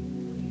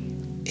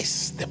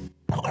 It's the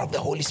power of the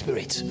Holy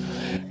Spirit.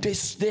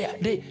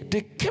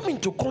 They came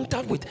into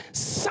contact with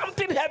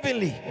something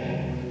heavenly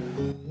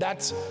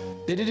that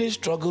they didn't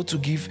struggle to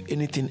give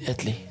anything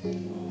earthly.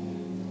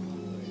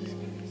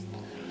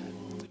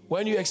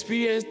 When you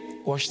experience,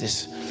 watch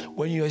this,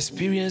 when you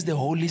experience the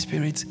Holy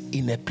Spirit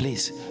in a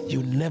place,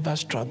 you never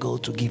struggle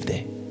to give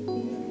there.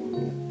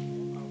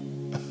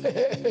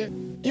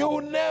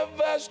 You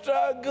never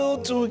struggle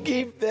to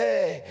give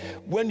there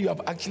when you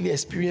have actually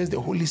experienced the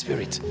Holy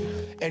Spirit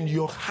and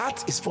your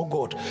heart is for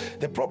God.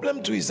 The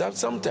problem too is that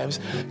sometimes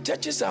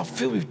churches are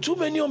filled with too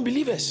many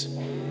unbelievers.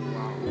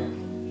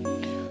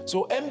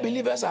 So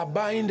unbelievers are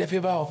buying the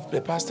favor of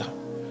the pastor,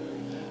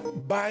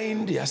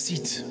 buying their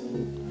seat,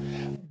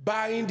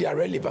 buying their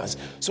relevance.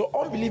 So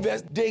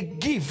unbelievers, they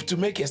give to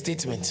make a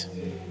statement.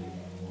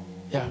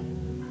 Yeah.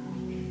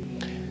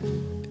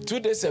 2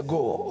 days ago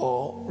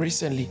or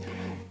recently,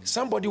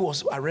 somebody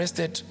was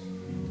arrested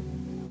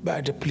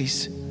by the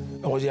police.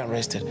 Or was he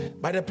arrested?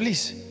 By the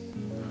police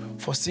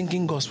for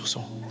singing gospel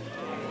song.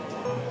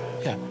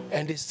 Yeah.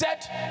 And they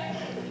said,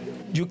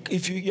 you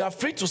are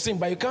free to sing,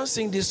 but you can't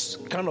sing this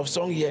kind of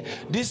song here.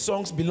 These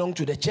songs belong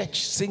to the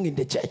church. Sing in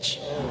the church.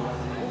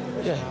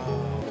 Yeah.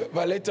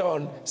 But later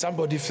on,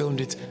 somebody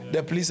filmed it.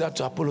 The police had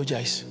to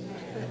apologize.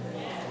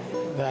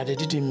 That they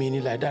didn't mean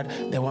it like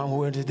that. The one who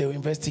went, they will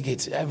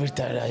investigate every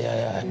time.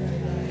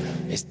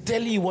 It's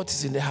telling you what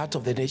is in the heart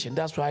of the nation.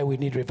 That's why we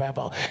need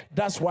revival.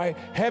 That's why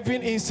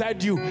heaven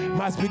inside you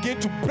must begin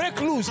to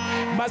break loose,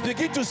 must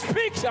begin to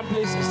speak some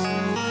places.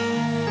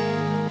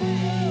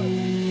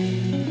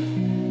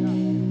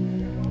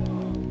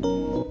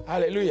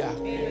 Hallelujah.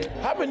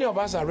 How many of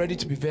us are ready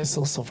to be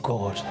vessels of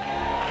God?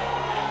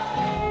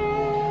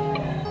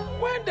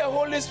 When the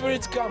Holy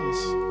Spirit comes,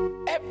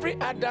 every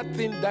other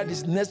thing that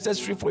is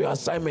necessary for your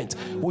assignment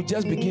will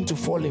just begin to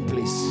fall in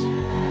place.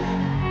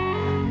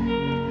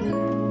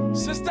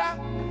 Sister,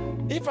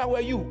 if I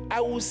were you,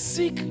 I would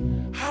seek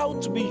how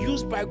to be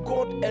used by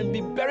God and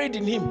be buried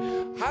in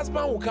Him.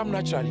 Husband will come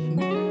naturally.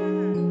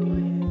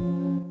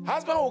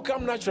 Husband will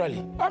come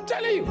naturally. I'm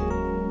telling you.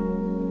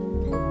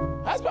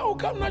 Husband will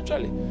come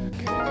naturally.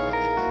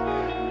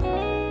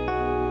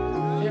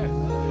 Yeah.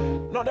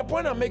 Now, the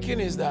point I'm making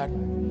is that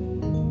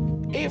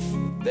if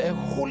the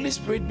Holy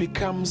Spirit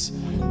becomes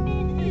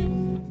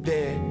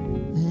the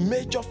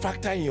major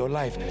factor in your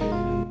life,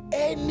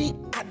 any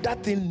other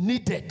thing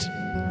needed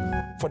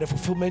for the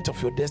fulfillment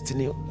of your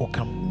destiny will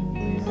come.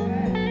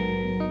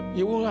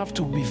 You won't have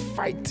to be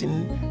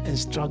fighting and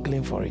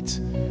struggling for it.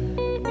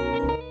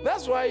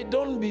 That's why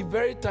don't be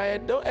very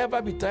tired. Don't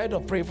ever be tired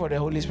of praying for the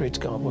Holy Spirit to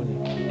come upon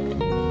you.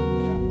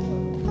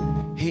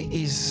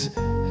 He is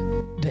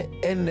the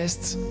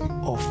earnest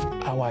of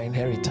our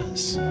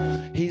inheritance.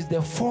 He is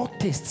the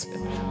foretaste.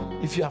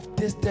 If you have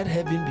tasted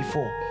heaven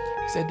before,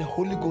 he said the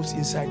Holy Ghost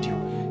inside you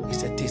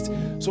is a taste.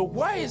 So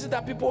why is it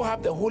that people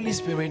have the Holy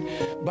Spirit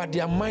but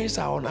their minds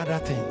are on other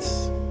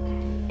things?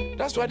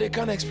 That's why they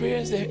can't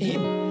experience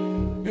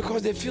Him.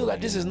 Because they feel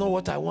like this is not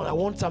what I want. I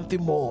want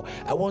something more.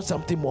 I want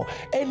something more.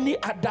 Any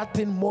other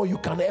thing more you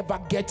can ever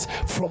get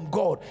from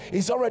God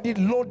is already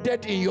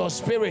loaded in your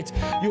spirit.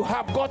 You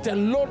have got a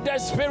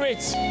loaded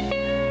spirit.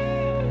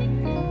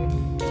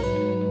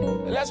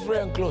 Let's pray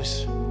and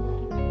close.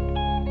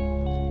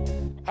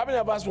 How many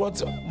of us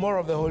want more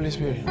of the Holy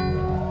Spirit?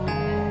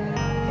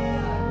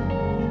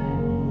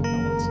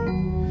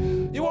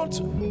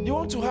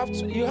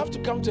 You have to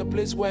come to a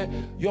place where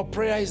your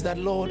prayer is that,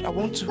 Lord, I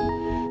want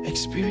to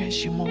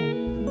experience you more.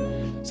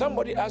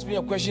 Somebody asked me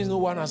a question no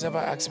one has ever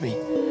asked me.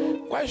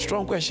 Quite a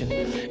strong question.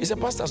 He said,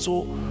 Pastor,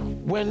 so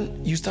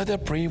when you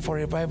started praying for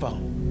revival,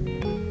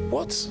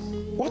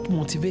 what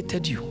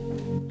motivated you?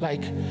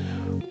 Like,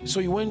 so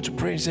you went to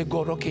pray and said,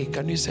 God, okay,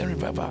 can you send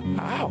revival?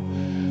 How?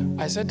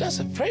 I said, that's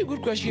a very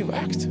good question you've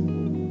asked.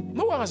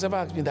 No one has ever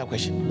asked me that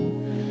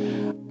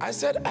question. I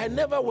said, I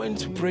never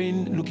went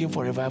praying looking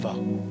for revival.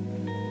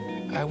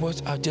 I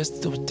was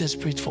just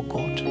desperate for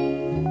God.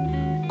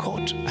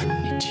 God, I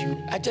need you.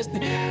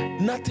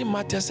 Nothing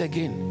matters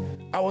again.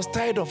 I was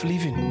tired of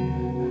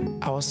living.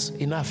 I was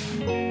enough.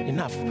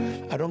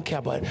 I don't care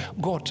about it.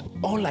 God,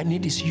 all I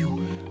need is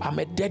you. I'm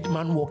a dead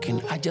man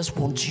walking. I just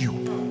want you.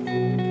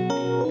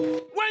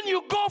 When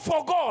you go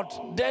for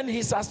God, then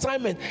his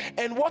assignment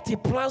and what he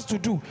plans to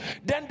do,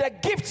 then the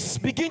gifts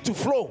begin to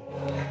flow.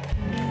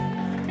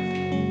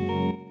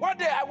 One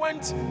day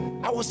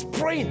I was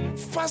praying,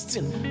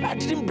 fasting. I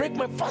didn't break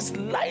my fast,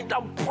 lying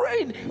down,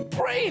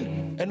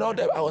 praying. And all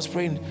that I was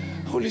praying,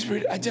 Holy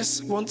Spirit, I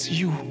just want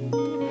you.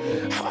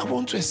 I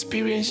want to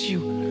experience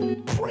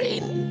you.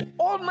 Praying,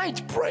 all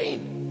night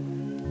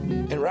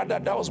praying. And rather,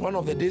 that was one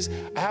of the days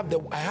I had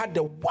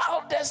the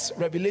wildest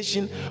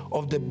revelation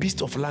of the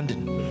beast of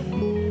London.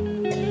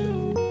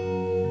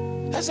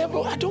 I said,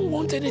 bro, I don't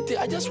want anything.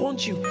 I just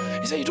want you.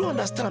 He said, you don't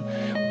understand.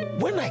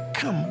 When I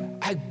come,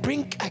 I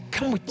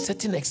come with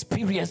certain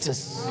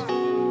experiences.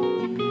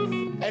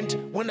 And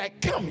when I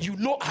come, you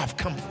know I've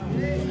come.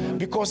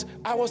 Because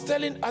I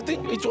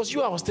think it was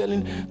you I was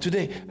telling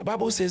today. The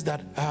Bible says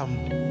that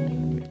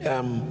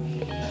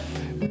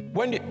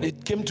when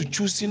it came to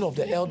choosing of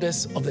the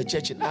elders of the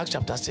church in Acts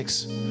chapter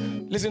 6,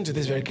 listen to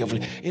this very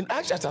carefully. In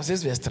Acts chapter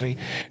 6 verse 3,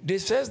 they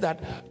says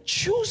that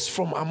choose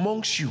from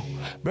amongst you,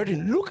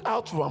 brethren, look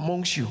out from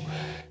amongst you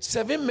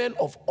 7 men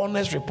of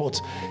honest report.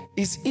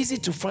 It's easy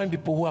to find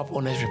people who have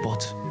honest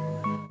report.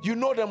 You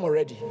know them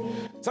already.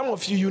 Some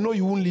of you, you know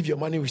you won't leave your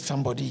money with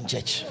somebody in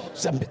church.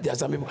 There are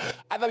some people.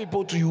 Other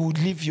people too, you would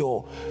leave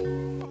you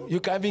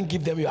can't even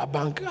give them your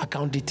bank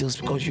account details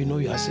because you know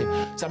you are safe.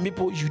 Some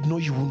people, you know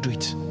you won't do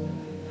it.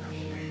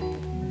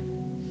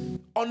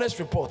 Honest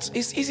reports.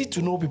 It's easy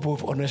to know people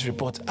with honest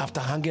reports after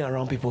hanging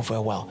around people for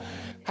a while.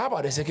 How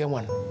about the second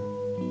one?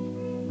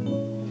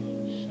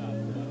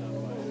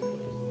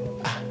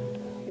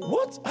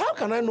 What? How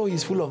can I know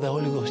he's full of the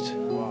Holy Ghost?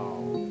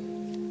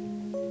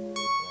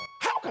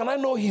 How can I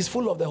know he's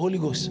full of the Holy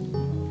Ghost?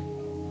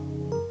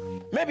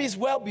 Maybe he's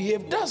well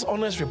behaved. That's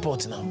honest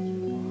report now.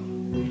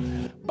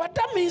 But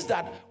that means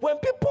that when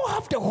people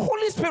have the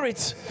Holy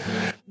Spirit,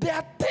 there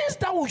are things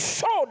that will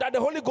show that the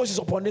Holy Ghost is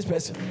upon this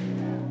person.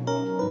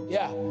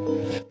 Yeah.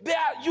 There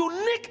are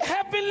unique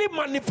heavenly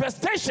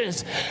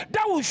manifestations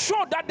that will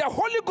show that the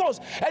Holy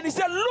Ghost, and he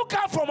said, look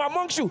out from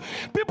amongst you.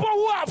 People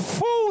who are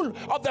full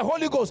of the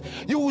Holy Ghost,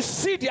 you will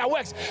see their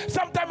works.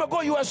 Some time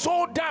ago, you were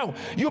so down.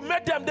 You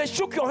met them, they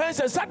shook your hands,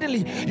 and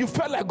suddenly you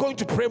felt like going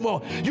to pray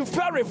more. You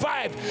felt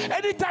revived.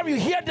 Anytime you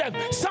hear them,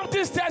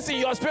 something stirs in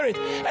your spirit.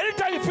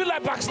 Anytime you feel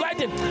like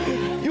backsliding,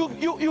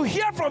 you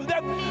hear from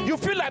them, you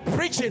feel like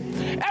preaching.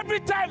 Every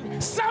time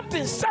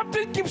something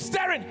keeps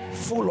stirring,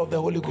 full of the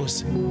Holy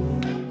Ghost.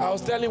 I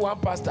was telling one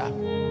pastor,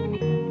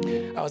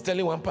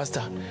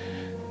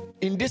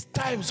 in these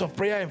times of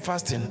prayer and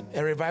fasting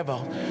and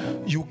revival,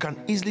 you can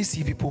easily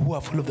see people who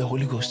are full of the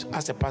Holy Ghost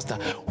as a pastor,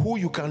 who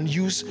you can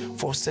use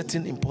for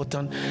certain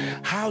important.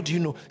 How do you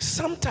know?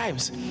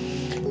 Sometimes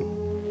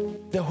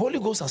the Holy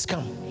Ghost has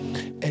come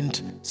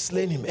and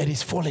slain him and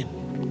he's fallen.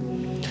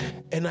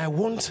 And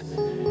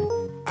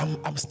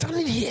I'm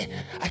standing here,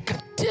 I can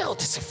tell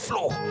there's a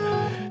flow,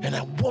 and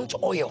I want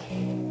oil.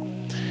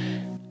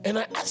 And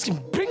I ask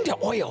him, bring the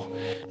oil.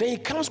 Then he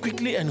comes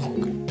quickly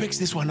and picks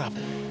this one up.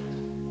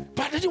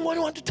 But I didn't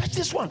want to touch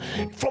this one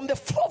from the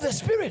flow of the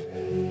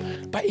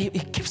Spirit. But he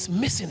keeps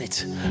missing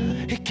it.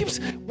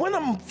 When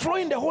I'm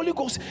flowing the Holy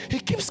Ghost, he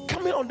keeps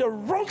coming on the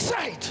wrong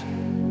side.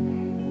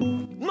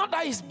 Not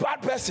that he's a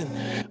bad person,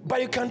 but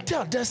you can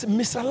tell there's a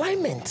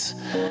misalignment.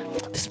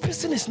 This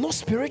person is not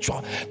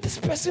spiritual. This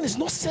person is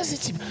not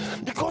sensitive.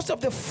 Because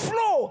of the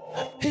flow,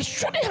 he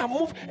shouldn't have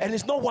moved. And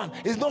it's not one,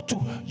 it's not two.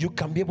 You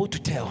can be able to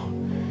tell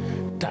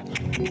that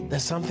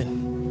there's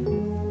something.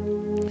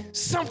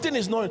 Something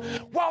is not.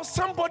 While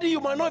somebody you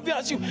might not even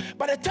ask you,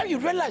 by the time you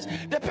realize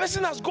the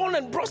person has gone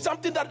and brought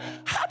something that,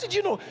 how did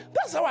you know?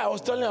 That's how I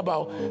was telling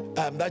about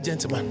that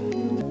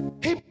gentleman.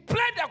 He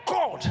played a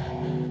chord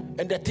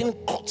and the thing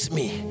caught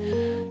me,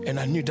 and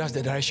I knew that's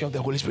the direction of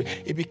the Holy Spirit.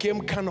 It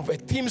became kind of a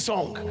theme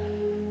song.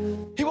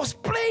 He was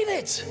playing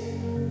it,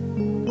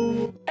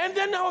 and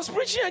then I was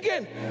preaching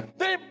again.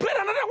 Then he played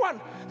another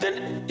one.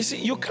 Then you see,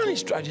 you can't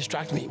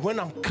distract me when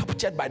I'm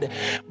captured by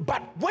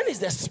but when it's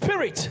the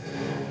Spirit.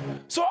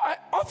 So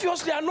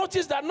obviously I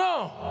noticed that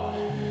no,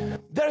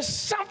 there's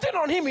something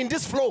on him in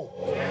this flow.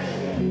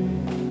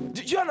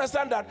 Do you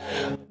understand that?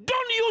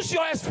 Don't use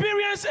your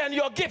experience and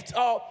your gift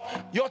or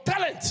your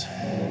talent.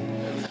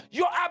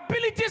 Your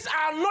abilities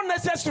are not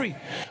necessary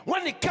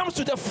when it comes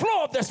to the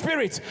flow of the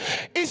Spirit.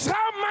 It's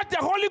how much the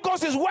Holy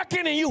Ghost is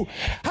working in you,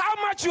 how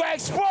much you are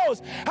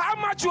exposed, how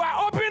much you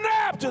are opening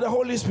up to the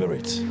Holy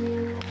Spirit.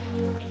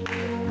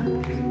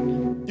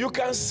 You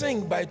can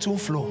sing by tune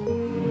flow.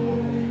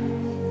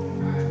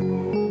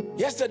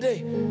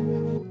 Yesterday,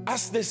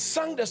 as they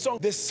sang the song,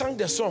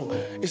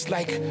 it's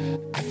like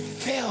I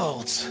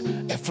felt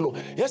a flow.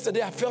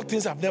 Yesterday, I felt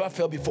things I've never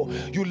felt before.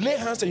 You lay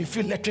hands and you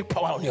feel electric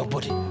power on your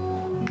body.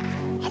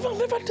 I've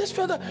never just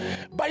felt that.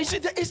 But you see,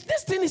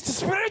 this thing is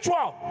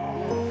spiritual.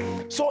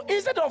 So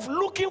instead of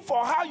looking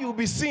for how you'll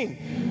be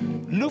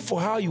seen, Look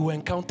for how you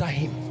encounter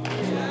him.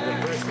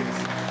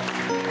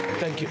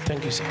 Thank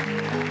you, sir.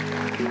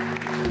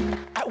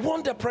 I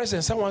want the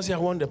presence. Someone say, I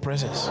want the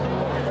presence.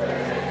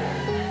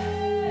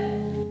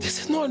 This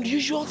is not an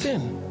unusual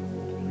thing.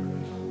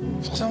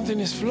 Something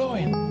is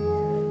flowing.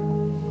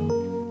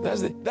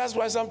 That's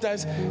why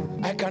sometimes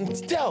I can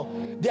tell.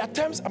 There are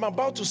times I'm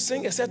about to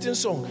sing a certain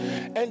song,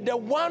 and the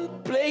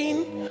one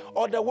playing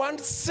or the one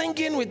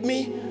singing with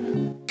me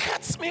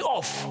cuts me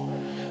off.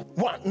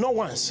 Not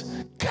once.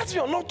 Cuts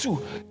me off, not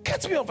two.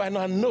 Cuts me off, and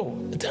I know.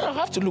 Then I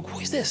have to look, who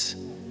is this?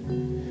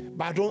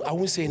 But I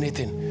won't say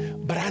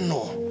anything. But I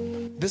know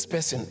this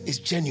person is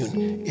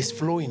genuine, is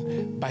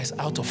flowing, but it's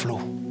out of flow.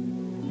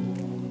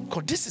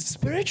 Because this is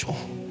spiritual.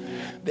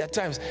 There are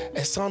times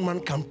a sound man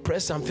can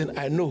press something.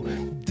 I know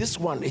this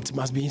one, it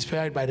must be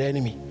inspired by the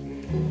enemy.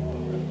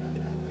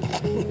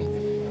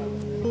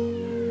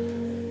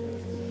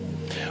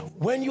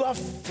 When you are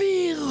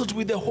filled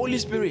with the Holy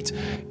Spirit,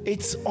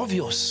 it's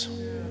obvious.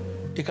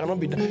 It cannot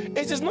be done.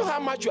 It is not how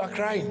much you are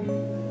crying.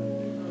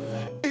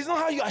 It's not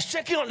how you are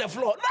shaking on the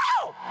floor.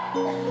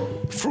 No!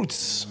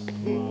 Fruits.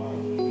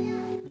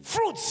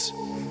 Fruits.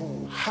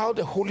 How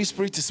the Holy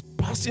Spirit is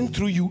passing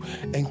through you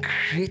and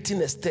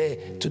creating a stir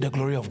to the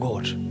glory of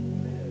God.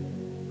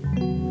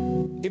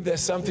 If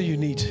there's something you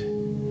need,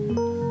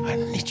 I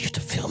need you to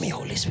fill me,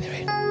 Holy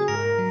Spirit.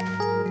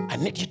 I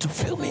need you to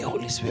fill me,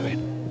 Holy Spirit.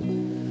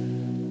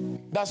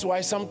 That's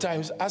why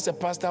sometimes, as a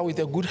pastor with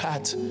a good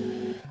heart,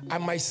 I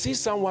might see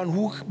someone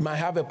who might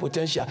have a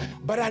potential,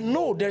 but I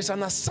know there's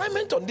an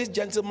assignment on this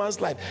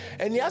gentleman's life,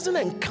 and he hasn't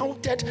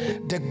encountered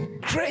the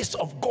grace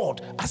of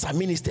God as a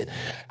minister.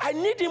 I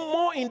need him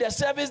more in the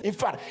service. In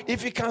fact,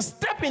 if he can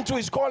step into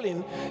his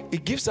calling,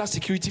 it gives us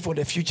security for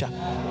the future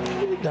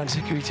than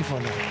security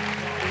for now.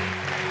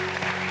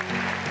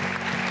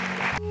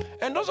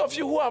 And those of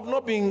you who have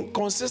not been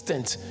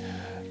consistent,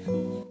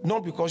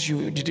 not because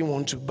you didn't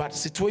want to, but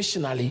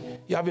situationally,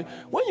 you have been.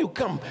 When you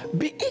come,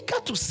 be eager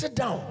to sit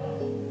down.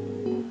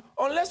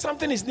 Unless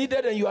something is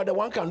needed and you are the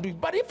one can do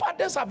it. But if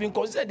others have been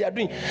considered they are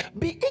doing,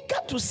 be eager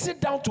to sit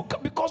down to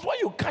come. Because when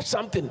you catch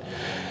something,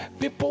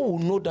 people will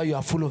know that you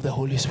are full of the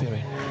Holy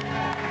Spirit.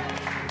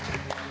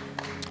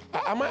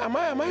 Am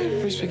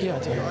I speaking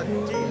at all?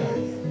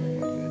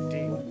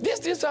 These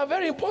things are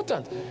very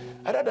important.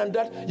 Other than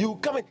that, you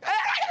come in,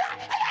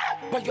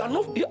 but you are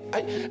not.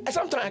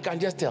 Sometimes I can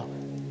just tell.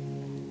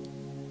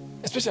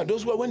 Especially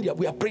those who are when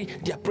we are praying,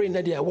 they are praying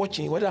that they are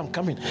watching whether I'm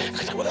coming.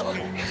 As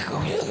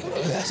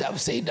I'm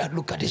saying that,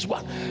 look at this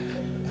one.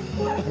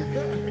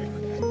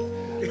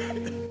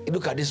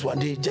 Look at this one.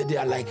 They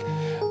are like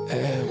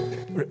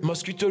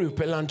mosquito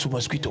repellent to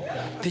mosquito.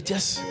 They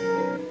just.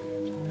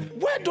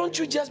 Why don't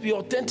you just be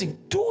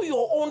authentic? Do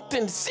your own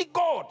thing. Seek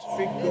God.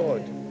 Seek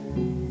God.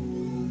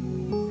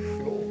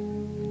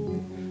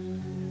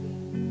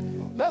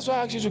 That's why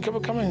I asked you to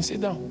come and sit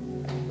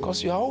down,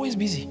 because you are always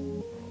busy.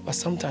 But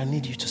sometimes I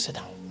need you to sit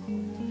down,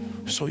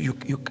 so you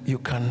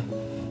can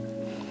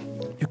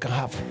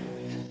have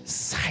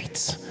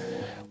sight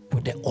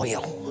with the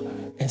oil.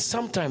 And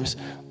sometimes,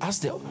 as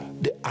the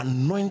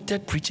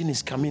anointed preaching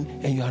is coming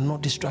and you are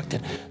not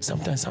distracted,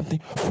 sometimes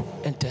something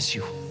enters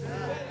you.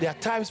 There are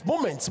times,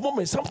 moments,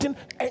 something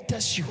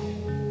enters you.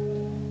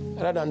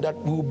 Rather than that,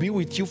 we will be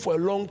with you for a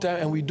long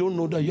time and we don't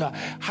know that you are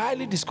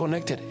highly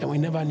disconnected, and we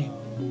never knew.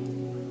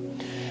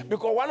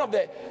 Because one of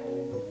the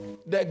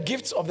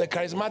gifts of the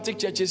charismatic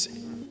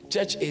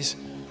church is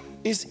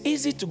it's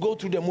easy to go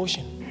through the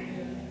motion.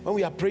 When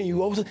we are praying,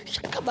 you also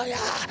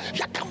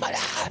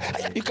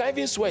you can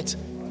even sweat,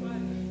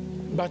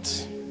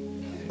 but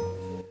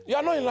you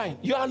are not in line.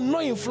 You are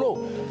not in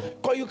flow,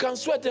 because you can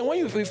sweat, and when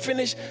you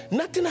finish,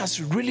 nothing has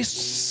really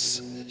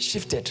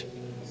shifted.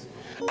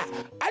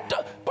 I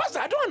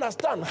don't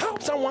understand how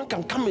someone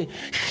can come in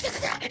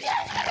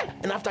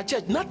and after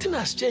church nothing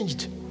has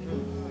changed.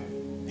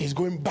 He's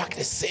going back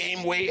the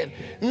same way, and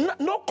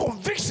no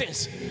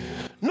convictions.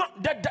 No,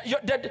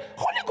 the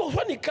Holy Ghost,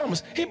 when he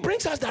comes, he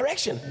brings us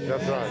direction.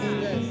 That's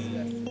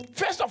right.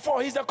 First of all,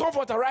 he's the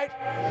comforter, right?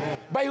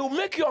 But he will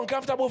make you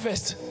uncomfortable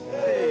first.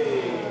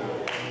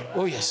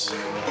 Oh yes.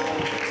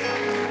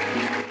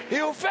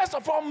 He will first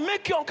of all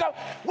make you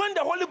uncomfortable. When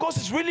the Holy Ghost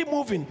is really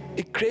moving,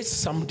 it creates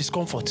some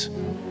discomfort.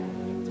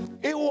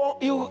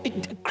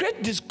 It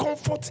create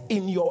discomfort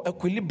in your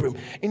equilibrium,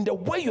 in the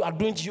way you are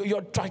doing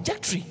your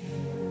trajectory.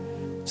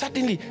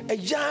 Suddenly, a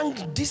young,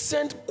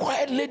 decent,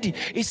 quiet lady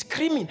is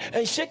screaming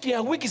and shaking,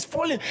 her wig is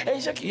falling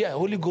and shaking. Yeah,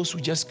 Holy Ghost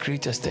will just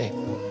create a stir.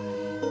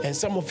 And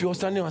some of you are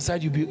standing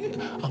outside, you'll be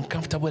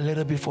uncomfortable a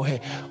little bit for her.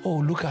 Oh,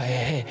 look at her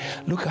hair,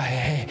 look at her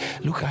hair,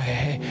 look at her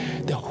hair.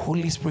 The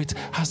Holy Spirit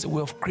has a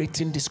way of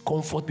creating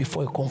discomfort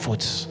before it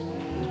comforts.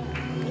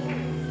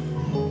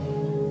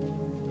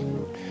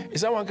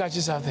 Is someone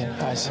catching something?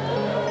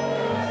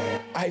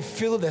 I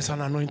feel there's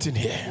an anointing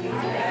here.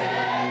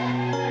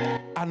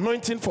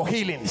 Anointing for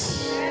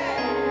healings,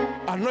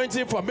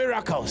 anointing for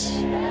miracles,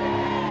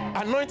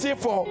 anointing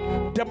for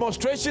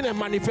demonstration and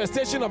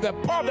manifestation of the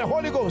power of the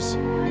Holy Ghost.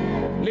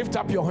 Lift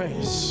up your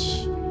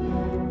hands.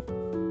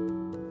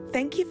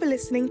 Thank you for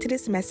listening to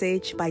this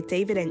message by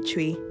David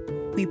Antwi.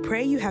 We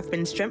pray you have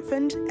been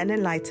strengthened and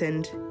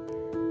enlightened.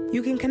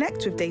 You can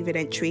connect with David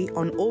Antwi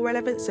on all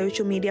relevant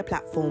social media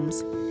platforms,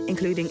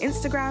 including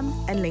Instagram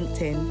and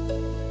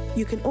LinkedIn.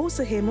 You can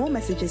also hear more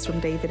messages from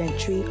David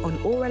Antwi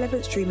on all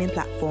relevant streaming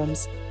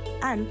platforms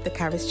and the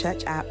Charis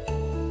Church app.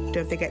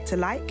 Don't forget to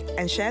like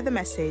and share the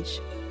message.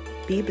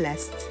 Be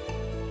blessed.